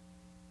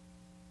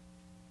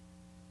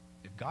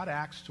 If God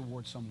acts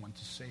toward someone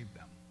to save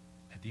them,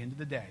 at the end of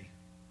the day,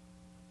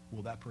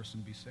 will that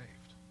person be saved?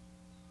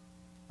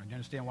 Do you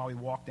understand why we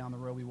walk down the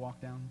road we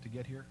walk down to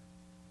get here?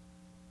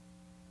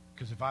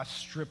 Because if I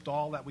stripped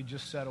all that we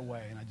just said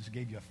away and I just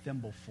gave you a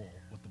thimbleful,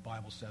 what the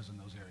Bible says in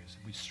those areas,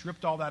 if we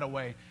stripped all that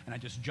away and I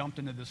just jumped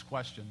into this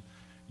question,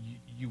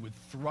 you would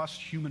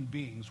thrust human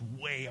beings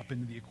way up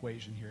into the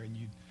equation here, and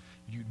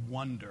you'd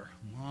wonder,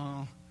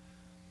 well,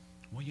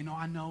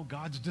 I know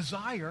God's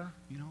desire,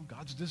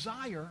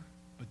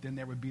 but then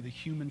there would be the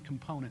human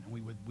component, and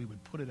we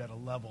would put it at a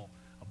level,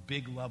 a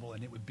big level,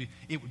 and it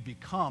would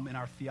become in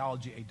our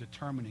theology a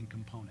determining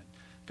component.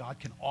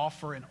 God can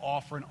offer and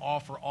offer and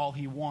offer all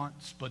he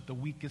wants, but the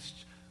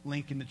weakest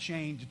link in the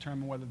chain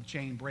determine whether the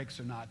chain breaks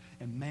or not,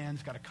 and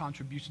man's got a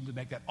contribution to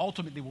make that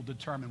ultimately will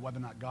determine whether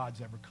or not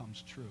God's ever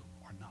comes true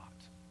or not.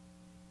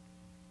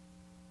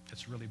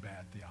 It's really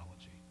bad theology.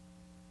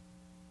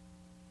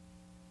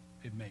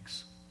 It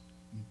makes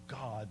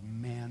God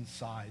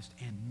man-sized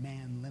and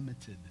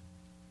man-limited.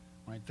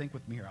 All right, think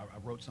with me here.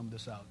 I wrote some of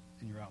this out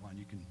in your outline.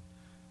 You can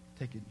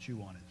take it and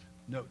chew on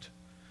it. Note: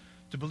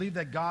 to believe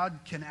that God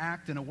can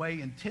act in a way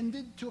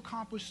intended to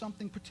accomplish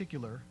something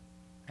particular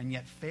and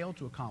yet fail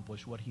to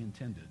accomplish what he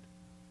intended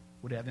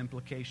would have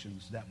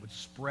implications that would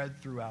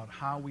spread throughout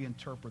how we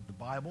interpret the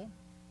Bible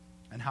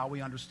and how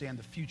we understand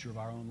the future of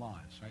our own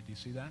lives. Right? Do you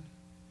see that?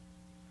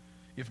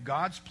 If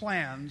God's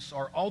plans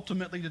are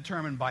ultimately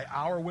determined by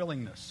our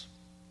willingness,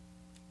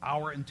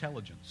 our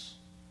intelligence,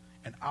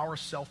 and our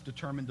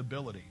self-determined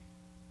ability,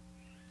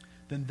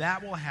 then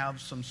that will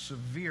have some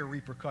severe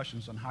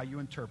repercussions on how you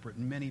interpret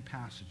many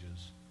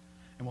passages,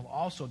 and will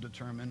also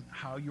determine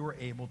how you are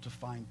able to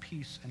find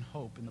peace and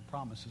hope in the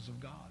promises of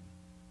God.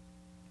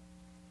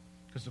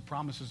 Because the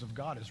promises of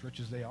God, as rich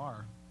as they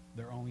are,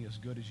 they're only as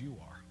good as you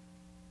are.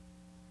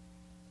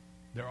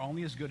 They're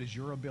only as good as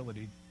your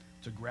ability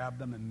to grab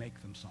them and make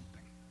them something.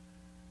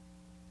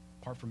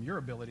 Apart from your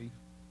ability,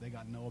 they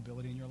got no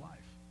ability in your life.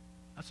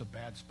 That's a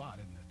bad spot,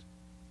 isn't it?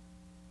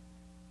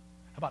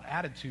 How about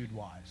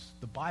attitude-wise?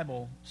 The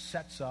Bible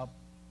sets up,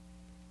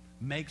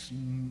 makes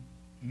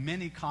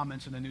many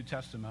comments in the New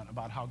Testament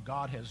about how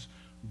God has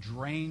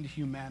drained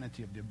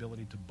humanity of the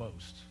ability to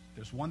boast.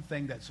 There's one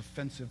thing that's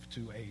offensive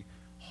to a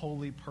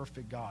holy,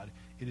 perfect God.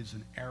 It is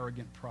an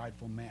arrogant,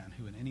 prideful man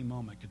who at any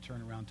moment could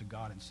turn around to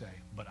God and say,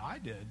 but I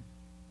did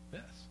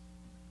this.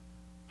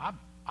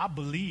 I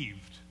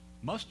believed.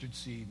 Mustard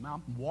seed,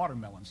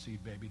 watermelon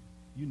seed, baby.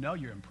 You know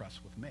you're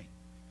impressed with me.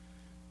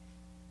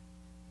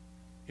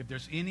 If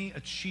there's any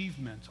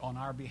achievement on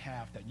our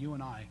behalf that you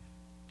and I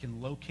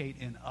can locate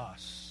in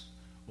us,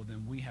 well,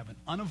 then we have an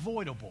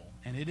unavoidable,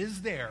 and it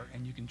is there,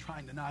 and you can try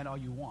and deny it all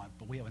you want,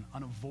 but we have an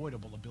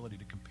unavoidable ability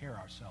to compare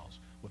ourselves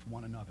with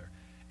one another.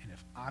 And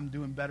if I'm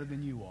doing better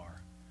than you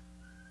are,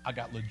 I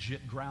got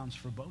legit grounds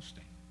for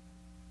boasting,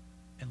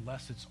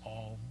 unless it's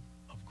all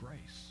of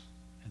grace.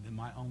 And then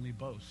my only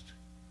boast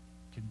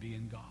can be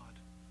in God.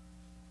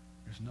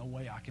 There's no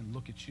way I can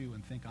look at you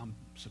and think I'm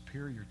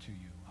superior to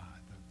you.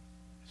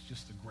 It's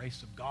just the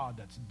grace of God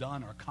that's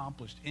done or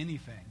accomplished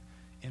anything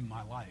in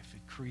my life.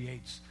 It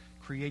creates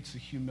the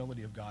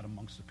humility of God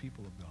amongst the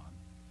people of God.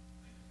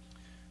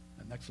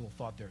 That next little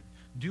thought there.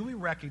 Do we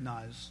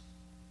recognize,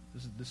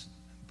 this is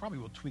probably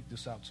will tweak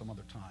this out some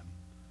other time.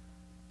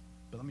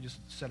 But let me just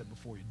set it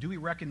before you. Do we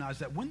recognize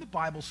that when the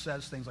Bible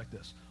says things like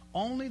this,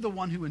 only the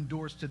one who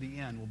endures to the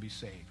end will be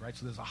saved, right?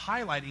 So there's a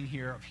highlighting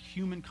here of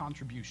human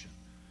contribution,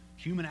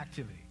 human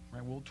activity,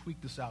 right? We'll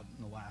tweak this out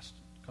in the last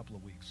couple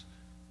of weeks.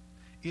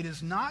 It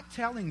is not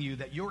telling you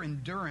that your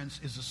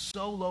endurance is a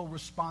solo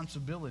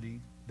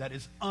responsibility that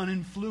is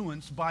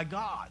uninfluenced by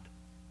God,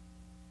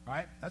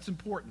 right? That's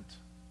important.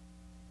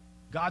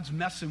 God's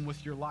messing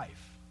with your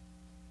life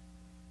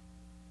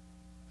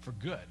for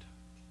good.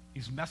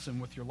 He's messing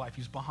with your life.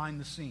 He's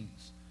behind the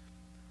scenes.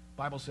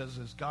 The Bible says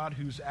it's God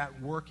who's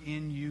at work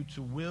in you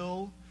to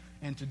will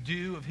and to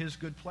do of his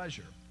good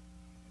pleasure.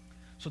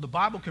 So the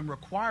Bible can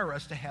require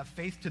us to have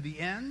faith to the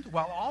end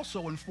while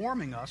also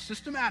informing us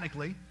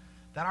systematically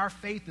that our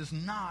faith is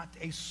not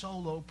a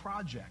solo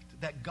project,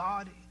 that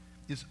God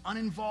is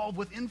uninvolved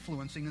with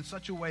influencing in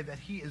such a way that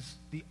he is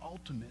the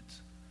ultimate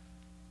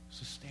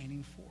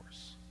sustaining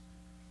force.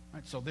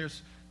 Right? So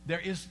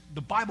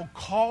the Bible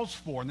calls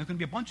for, and there's going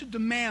to be a bunch of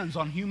demands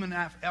on human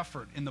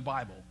effort in the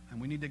Bible, and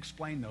we need to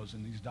explain those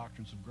in these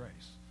doctrines of grace.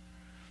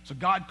 So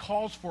God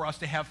calls for us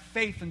to have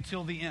faith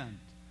until the end.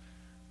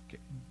 Okay.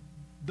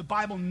 The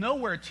Bible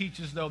nowhere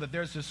teaches, though, that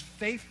there's this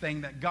faith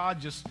thing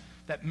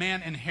that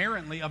man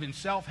inherently of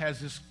himself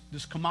has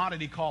this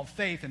commodity called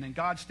faith, and then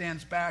God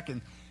stands back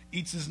and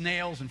eats his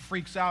nails and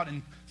freaks out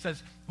and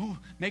says, "Ooh,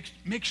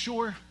 make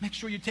sure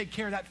you take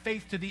care of that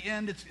faith to the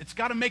end. It's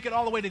got to make it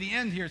all the way to the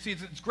end here. See,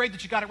 it's great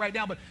that you got it right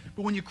now, but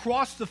when you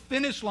cross the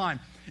finish line,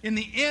 in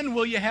the end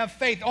will you have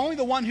faith. Only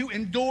the one who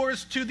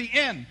endures to the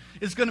end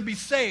is going to be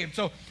saved.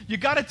 So you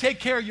got to take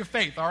care of your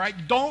faith, all right?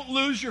 Don't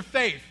lose your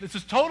faith. This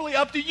is totally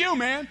up to you,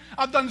 man.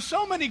 I've done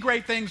so many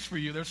great things for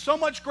you. There's so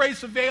much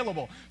grace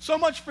available, so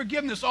much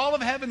forgiveness. All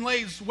of heaven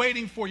lays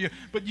waiting for you,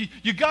 but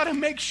you got to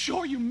make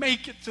sure you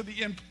make it to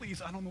the end,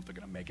 please. I don't know if they're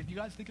going to make it. You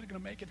guys think they're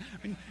going to make it?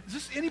 I mean, is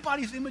this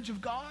anybody's image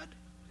of God?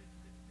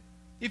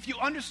 If you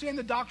understand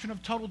the doctrine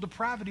of total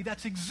depravity,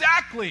 that's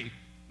exactly,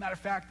 matter of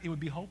fact, it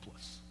would be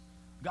hopeless.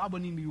 God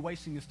wouldn't even be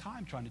wasting his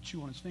time trying to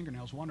chew on his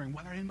fingernails, wondering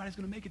whether anybody's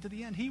going to make it to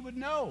the end. He would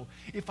know.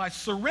 If I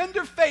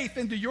surrender faith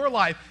into your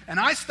life and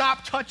I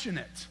stop touching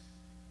it,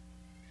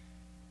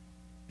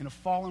 in a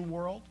fallen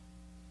world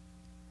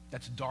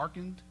that's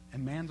darkened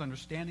and man's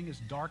understanding is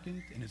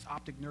darkened and his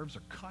optic nerves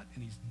are cut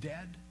and he's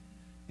dead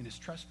in his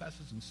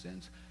trespasses and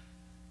sins,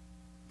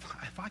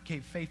 if I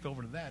gave faith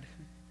over to that,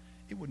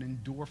 it wouldn't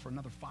endure for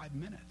another 5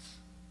 minutes,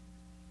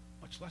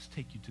 much less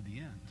take you to the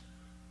end.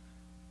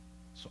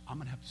 So I'm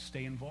going to have to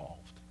stay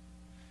involved.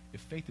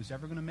 If faith is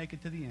ever going to make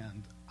it to the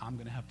end, I'm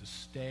going to have to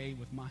stay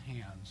with my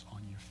hands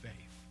on your faith.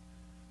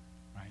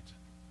 Right?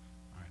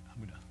 All right,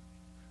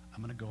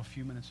 I'm going to go a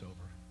few minutes over,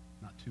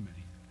 not too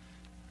many.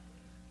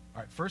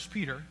 All right, 1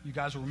 Peter, you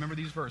guys will remember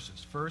these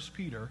verses. 1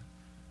 Peter,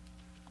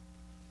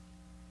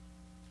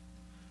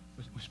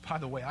 which, by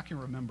the way, I can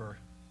remember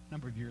a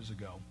number of years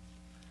ago.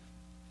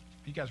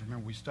 You guys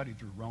remember we studied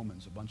through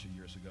Romans a bunch of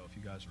years ago, if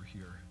you guys were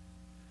here.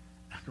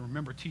 I can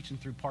remember teaching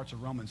through parts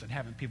of Romans and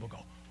having people go,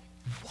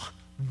 What?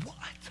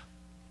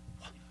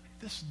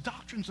 This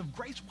doctrines of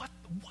grace, what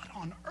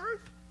on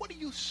earth? What are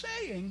you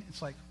saying?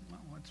 It's like, well,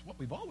 it's what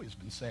we've always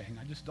been saying.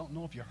 I just don't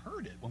know if you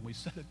heard it when we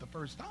said it the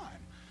first time.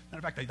 Matter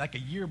of fact, like a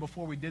year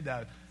before we did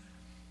that,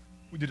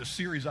 we did a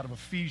series out of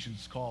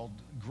Ephesians called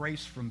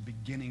Grace from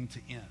Beginning to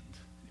End.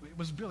 It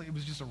was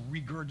just a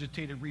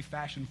regurgitated,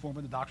 refashioned form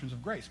of the doctrines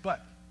of grace.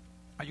 But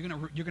you're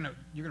gonna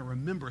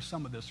remember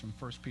some of this from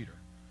 1 Peter.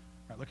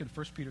 Right, look at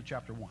 1 Peter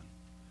chapter 1,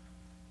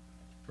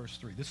 verse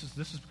 3. This is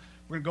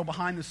we're going to go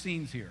behind the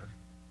scenes here.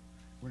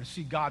 We're going to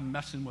see God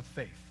messing with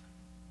faith.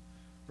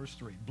 Verse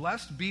 3.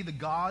 Blessed be the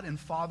God and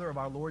Father of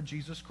our Lord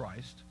Jesus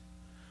Christ.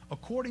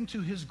 According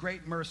to his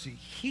great mercy,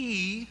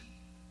 he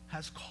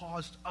has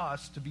caused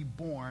us to be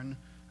born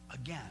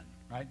again.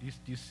 Right? Do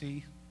you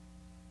see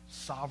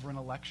sovereign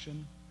election?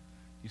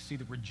 Do you see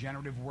the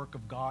regenerative work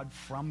of God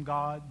from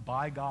God,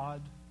 by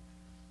God?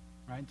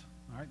 Right?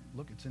 All right,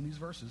 look, it's in these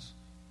verses.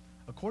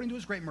 According to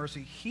his great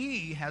mercy,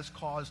 he has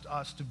caused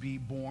us to be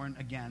born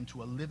again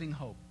to a living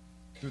hope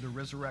through the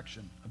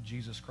resurrection of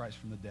Jesus Christ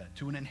from the dead,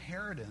 to an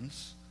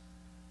inheritance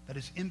that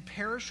is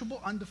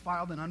imperishable,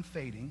 undefiled, and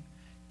unfading,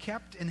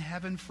 kept in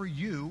heaven for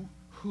you,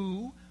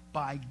 who,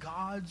 by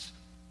God's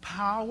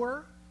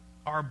power,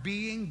 are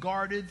being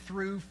guarded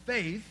through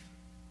faith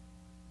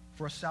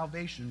for a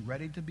salvation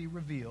ready to be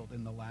revealed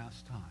in the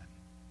last time.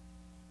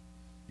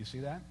 You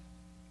see that?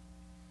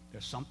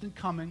 There's something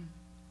coming.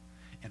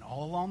 And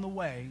all along the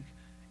way,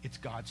 it's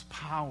God's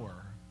power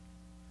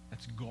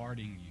that's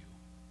guarding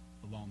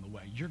you along the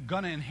way. You're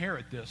going to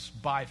inherit this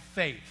by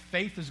faith.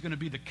 Faith is going to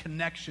be the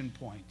connection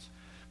point.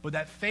 But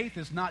that faith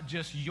is not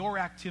just your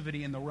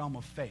activity in the realm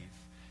of faith.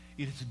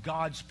 It is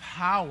God's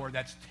power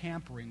that's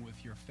tampering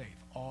with your faith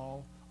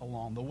all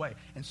along the way.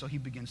 And so he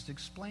begins to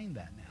explain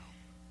that now.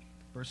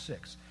 Verse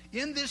 6.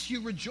 In this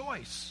you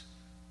rejoice.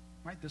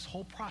 Right? This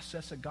whole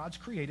process that God's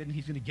created, and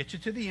he's going to get you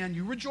to the end.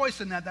 You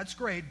rejoice in that. That's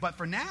great. But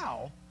for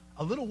now,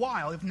 a little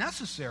while, if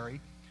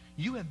necessary,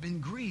 you have been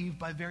grieved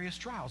by various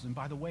trials. And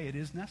by the way, it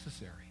is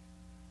necessary.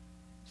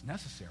 It's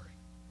necessary.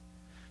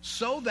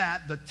 so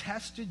that the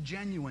tested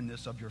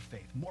genuineness of your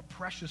faith, more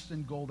precious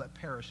than gold that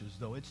perishes,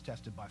 though it's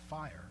tested by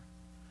fire,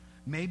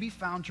 may be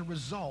found to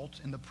result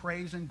in the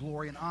praise and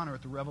glory and honor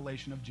at the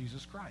revelation of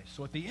Jesus Christ.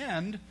 So at the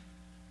end,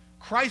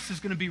 Christ is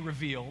going to be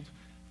revealed.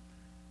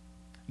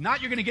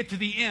 Not you're going to get to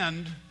the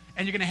end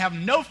and you're going to have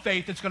no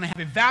faith that's going to have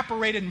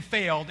evaporated and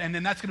failed, and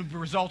then that's going to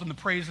result in the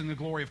praise and the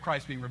glory of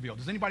Christ being revealed.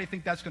 Does anybody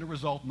think that's going to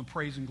result in the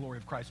praise and glory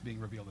of Christ being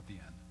revealed at the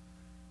end?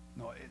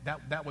 No,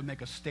 that would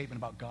make a statement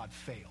about God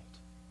failed.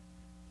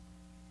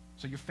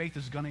 So your faith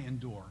is going to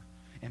endure.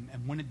 And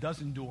when it does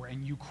endure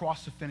and you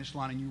cross the finish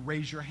line and you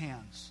raise your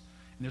hands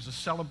and there's a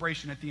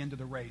celebration at the end of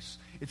the race,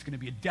 it's going to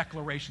be a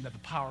declaration that the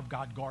power of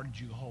God guarded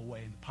you the whole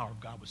way and the power of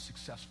God was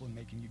successful in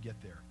making you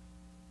get there.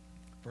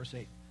 Verse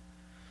 8.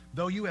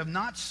 Though you have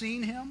not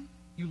seen him,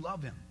 you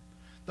love him.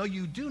 Though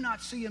you do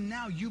not see him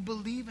now, you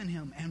believe in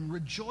him and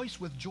rejoice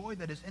with joy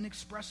that is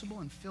inexpressible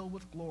and filled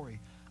with glory,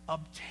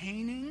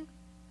 obtaining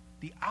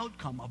the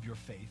outcome of your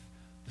faith,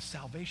 the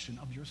salvation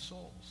of your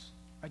souls.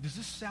 Right? Does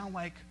this sound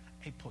like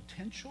a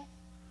potential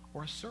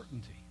or a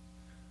certainty?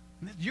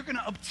 You're going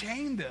to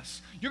obtain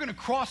this. You're going to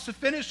cross the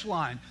finish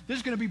line.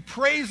 There's going to be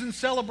praise and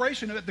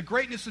celebration at the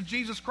greatness of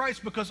Jesus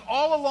Christ because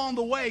all along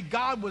the way,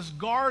 God was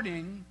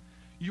guarding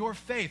your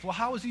faith. Well,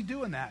 how was he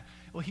doing that?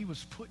 Well, he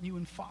was putting you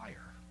in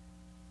fire.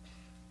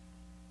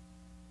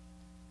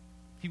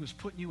 He was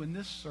putting you in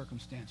this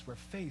circumstance where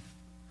faith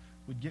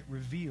would get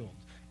revealed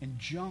and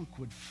junk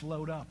would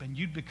float up and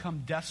you'd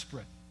become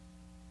desperate.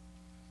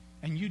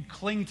 And you'd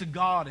cling to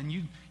God and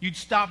you'd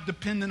stop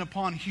dependent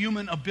upon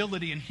human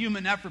ability and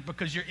human effort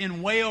because you're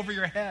in way over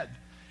your head.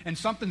 And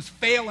something's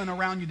failing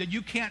around you that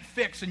you can't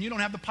fix and you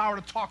don't have the power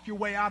to talk your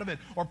way out of it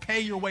or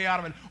pay your way out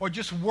of it or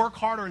just work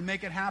harder and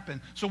make it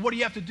happen. So what do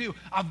you have to do?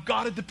 I've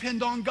got to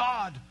depend on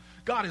God.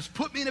 God has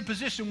put me in a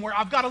position where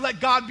I've got to let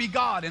God be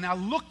God. And I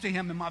look to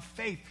him and my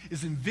faith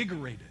is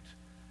invigorated.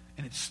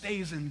 And it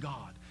stays in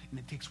God. And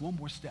it takes one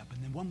more step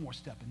and then one more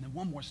step and then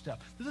one more step.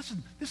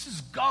 This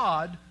is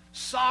God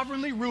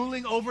sovereignly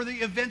ruling over the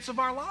events of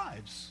our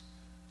lives.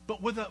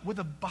 But with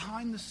a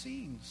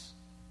behind-the-scenes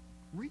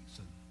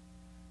reason.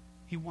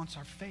 He wants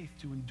our faith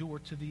to endure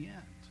to the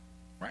end.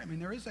 Right? I mean,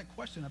 there is that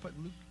question. I put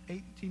Luke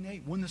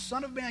 18:8. When the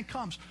Son of Man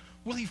comes,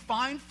 will he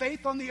find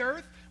faith on the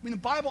earth? I mean, the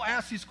Bible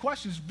asks these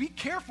questions. Be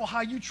careful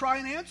how you try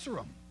and answer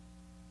them.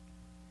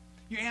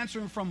 You answer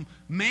them from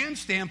man's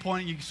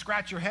standpoint, and you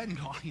scratch your head and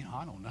go,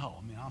 I don't know.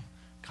 I mean,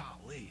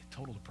 golly,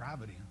 total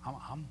depravity.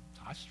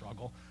 I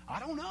struggle. I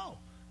don't know.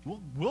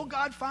 Will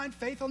God find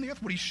faith on the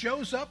earth? When he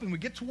shows up, and we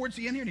get towards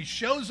the end here, and he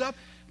shows up,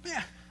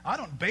 man,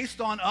 based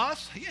on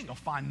us, he ain't going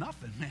to find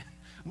nothing, man.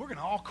 We're going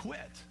to all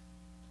quit.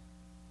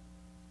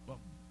 Well,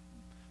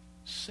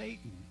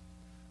 Satan,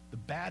 the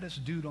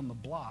baddest dude on the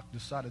block,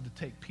 decided to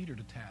take Peter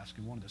to task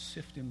and wanted to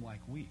sift him like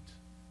wheat.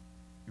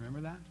 You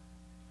remember that?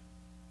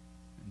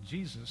 And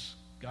Jesus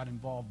got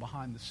involved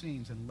behind the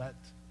scenes and let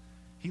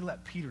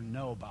Peter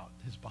know about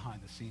his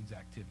behind-the-scenes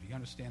activity. You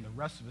understand, the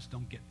rest of us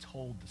don't get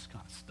told this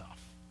kind of stuff.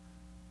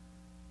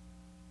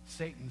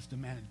 Satan's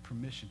demanded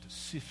permission to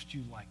sift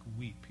you like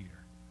wheat, Peter.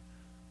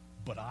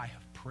 But I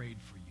have prayed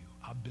for you.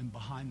 I've been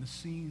behind the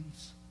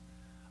scenes.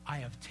 I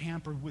have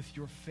tampered with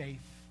your faith.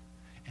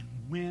 And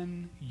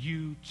when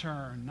you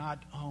turn, not,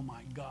 oh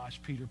my gosh,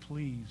 Peter,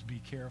 please be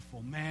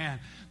careful. Man,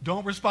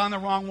 don't respond the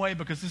wrong way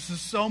because this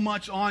is so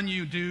much on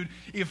you, dude.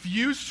 If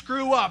you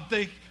screw up,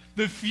 the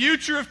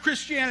future of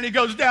Christianity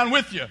goes down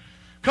with you.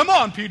 Come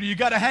on, Peter, you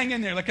got to hang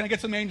in there. Like, can I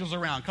get some angels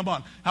around? Come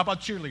on. How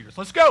about cheerleaders?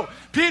 Let's go.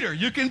 Peter,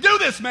 you can do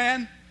this,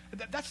 man.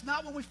 That's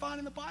not what we find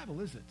in the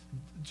Bible, is it?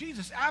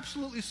 Jesus,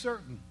 absolutely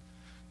certain.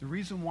 The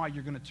reason why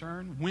you're going to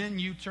turn, when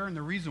you turn,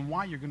 the reason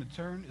why you're going to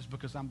turn is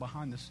because I'm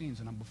behind the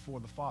scenes and I'm before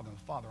the Father. And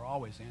the Father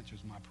always answers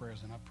my prayers,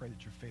 and I pray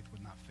that your faith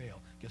would not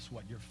fail. Guess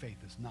what? Your faith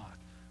is not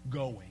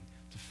going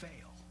to fail.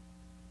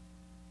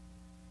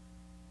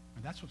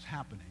 And that's what's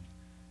happening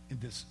in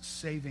this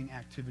saving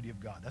activity of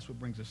God. That's what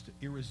brings us to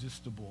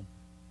irresistible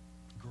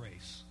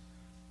grace.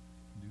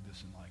 I'll do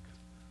this in like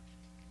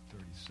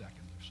 30 seconds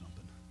or something.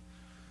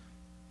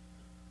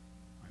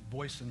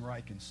 Boyce and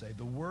Reich can say,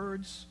 the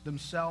words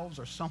themselves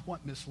are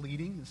somewhat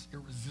misleading, this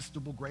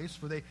irresistible grace,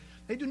 for they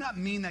do not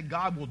mean that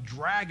God will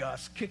drag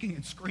us kicking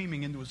and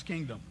screaming into his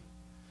kingdom.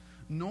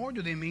 Nor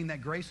do they mean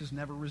that grace is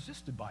never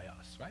resisted by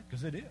us, right?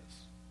 Because it is,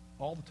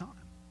 all the time.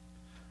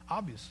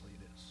 Obviously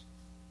it is.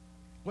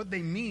 What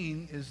they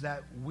mean is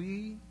that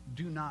we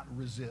do not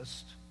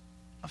resist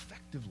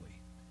effectively.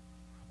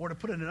 Or to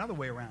put it another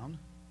way around,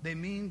 they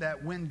mean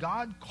that when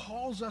God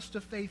calls us to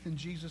faith in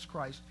Jesus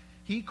Christ,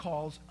 he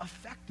calls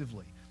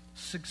effectively,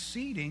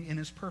 succeeding in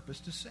his purpose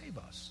to save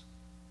us.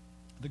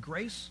 The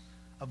grace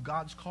of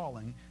God's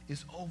calling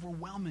is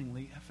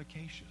overwhelmingly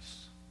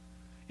efficacious.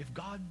 If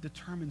God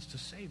determines to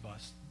save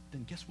us,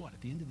 then guess what?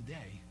 At the end of the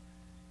day,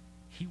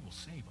 he will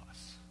save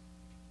us.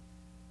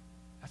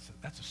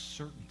 That's a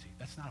certainty.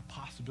 That's not a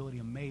possibility,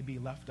 a maybe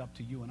left up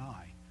to you and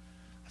I.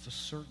 That's a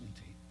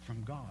certainty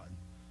from God.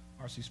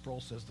 R.C. Sproul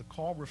says, the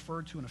call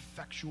referred to an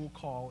effectual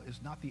call is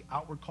not the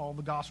outward call of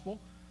the gospel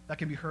that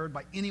can be heard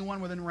by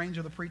anyone within range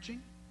of the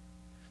preaching.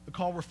 The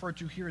call referred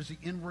to here is the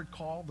inward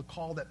call, the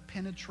call that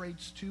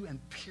penetrates to and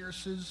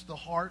pierces the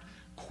heart,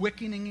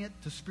 quickening it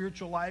to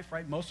spiritual life,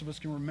 right? Most of us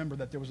can remember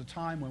that there was a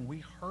time when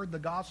we heard the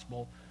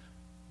gospel,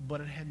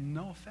 but it had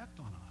no effect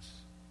on us.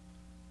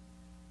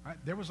 Right?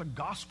 There was a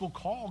gospel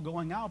call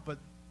going out, but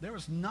there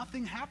was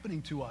nothing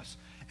happening to us.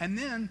 And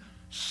then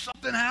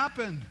something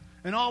happened.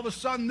 And all of a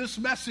sudden, this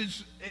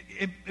message,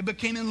 it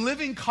became in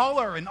living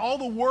color, and all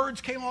the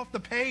words came off the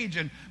page,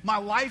 and my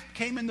life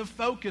came into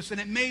focus, and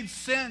it made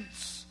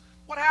sense.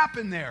 What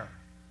happened there?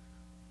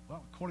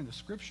 Well, according to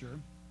Scripture,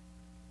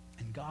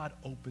 and God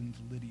opened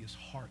Lydia's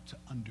heart to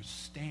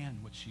understand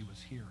what she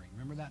was hearing.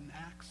 Remember that in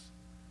Acts?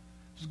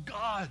 It was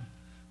God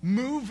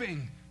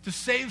moving to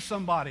save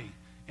somebody.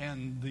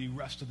 And the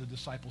rest of the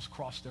disciples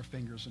crossed their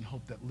fingers and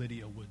hoped that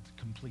Lydia would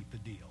complete the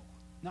deal.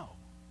 No.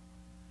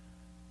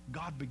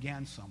 God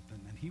began something,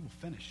 and he will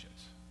finish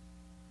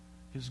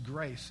it. His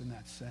grace, in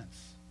that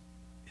sense,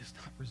 is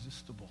not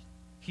resistible.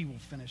 He will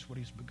finish what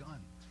he's begun.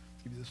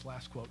 I'll give you this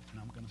last quote, and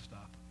I'm going to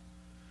stop.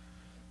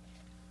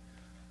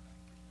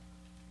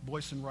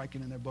 Boyce and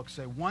Riken in their book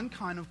say, one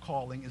kind of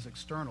calling is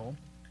external,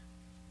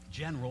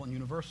 general, and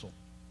universal.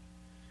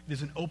 It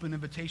is an open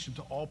invitation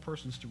to all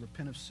persons to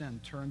repent of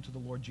sin, turn to the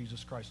Lord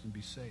Jesus Christ, and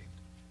be saved.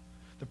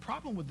 The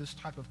problem with this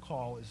type of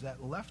call is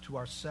that left to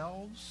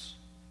ourselves,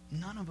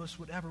 none of us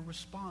would ever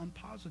respond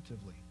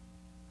positively.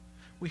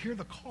 We hear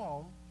the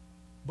call,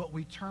 but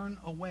we turn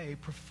away,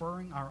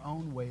 preferring our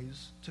own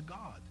ways to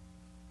God.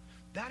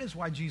 That is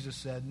why Jesus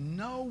said,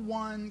 no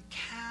one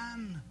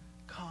can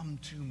come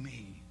to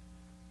me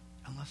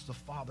unless the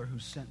Father who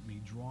sent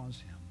me draws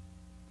him.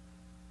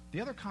 The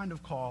other kind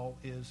of call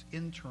is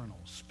internal,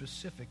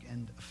 specific,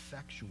 and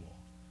effectual.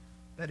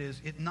 That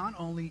is, it not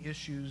only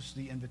issues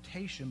the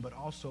invitation, but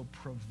also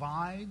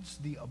provides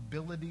the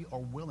ability or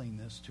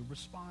willingness to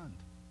respond.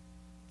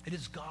 It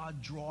is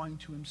God drawing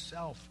to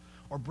himself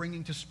or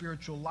bringing to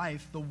spiritual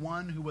life the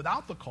one who,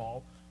 without the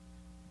call,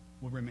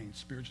 will remain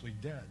spiritually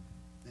dead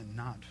and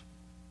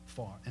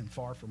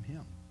far from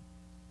him.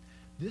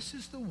 This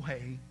is the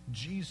way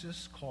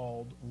Jesus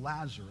called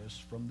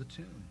Lazarus from the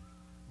tomb.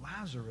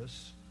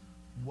 Lazarus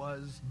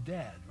was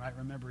dead, right?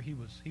 Remember, he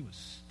was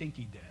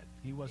stinky dead.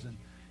 He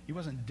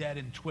wasn't dead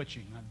and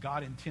twitching.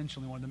 God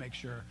intentionally wanted to make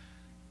sure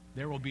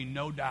there will be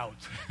no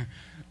doubt.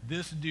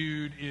 This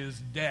dude is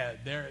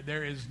dead.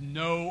 There is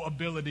no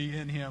ability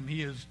in him.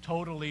 He is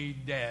totally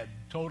dead,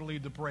 totally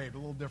depraved. A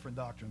little different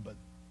doctrine, but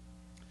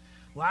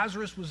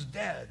Lazarus was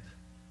dead,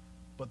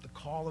 but the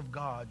call of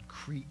God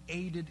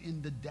created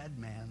in the dead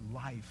man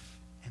life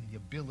and the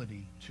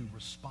ability to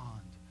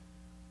respond.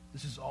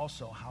 This is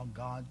also how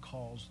God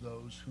calls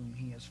those whom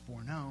he has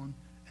foreknown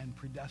and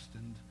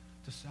predestined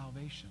to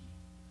salvation.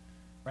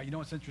 Right? You know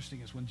what's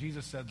interesting is when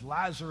Jesus said,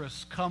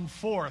 Lazarus, come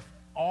forth,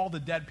 all the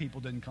dead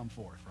people didn't come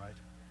forth, right?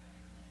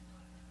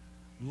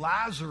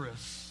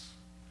 Lazarus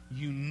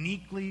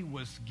uniquely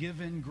was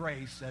given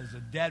grace as a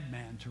dead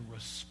man to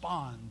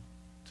respond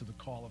to the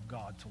call of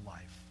God to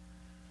life.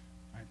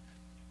 Right?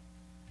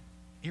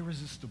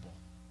 Irresistible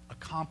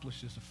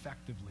accomplishes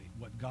effectively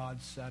what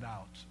God set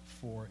out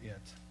for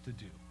it to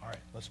do. All right,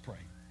 let's pray.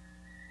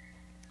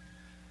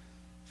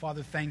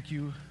 Father, thank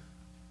you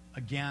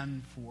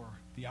again for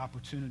the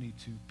opportunity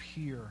to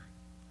peer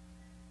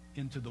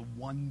into the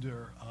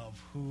wonder of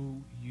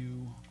who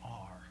you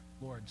are.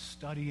 Lord,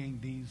 studying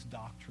these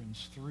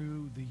doctrines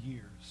through the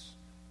years,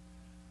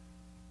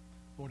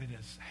 Lord, it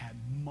has had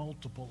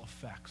multiple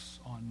effects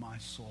on my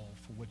soul,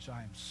 for which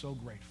I am so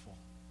grateful.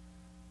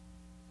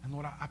 And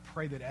Lord, I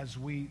pray that as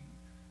we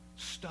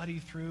study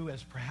through,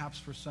 as perhaps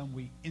for some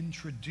we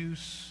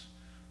introduce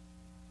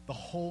the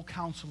whole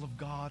counsel of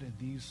God in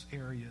these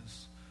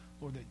areas,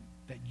 Lord,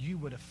 that you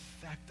would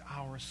affect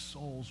our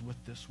souls with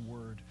this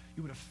word.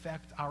 You would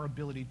affect our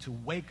ability to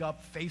wake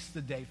up, face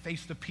the day,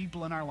 face the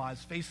people in our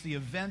lives, face the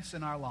events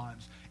in our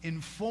lives,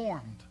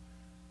 informed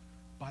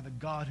by the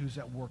God who's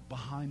at work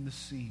behind the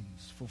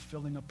scenes,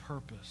 fulfilling a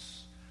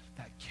purpose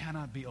that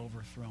cannot be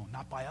overthrown.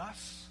 Not by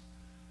us,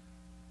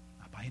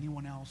 not by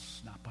anyone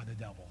else, not by the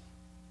devil.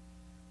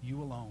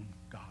 You alone,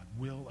 God,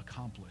 will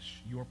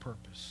accomplish your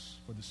purpose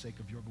for the sake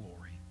of your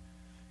glory.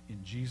 In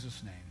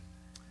Jesus'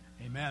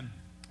 name, amen.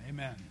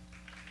 Amen.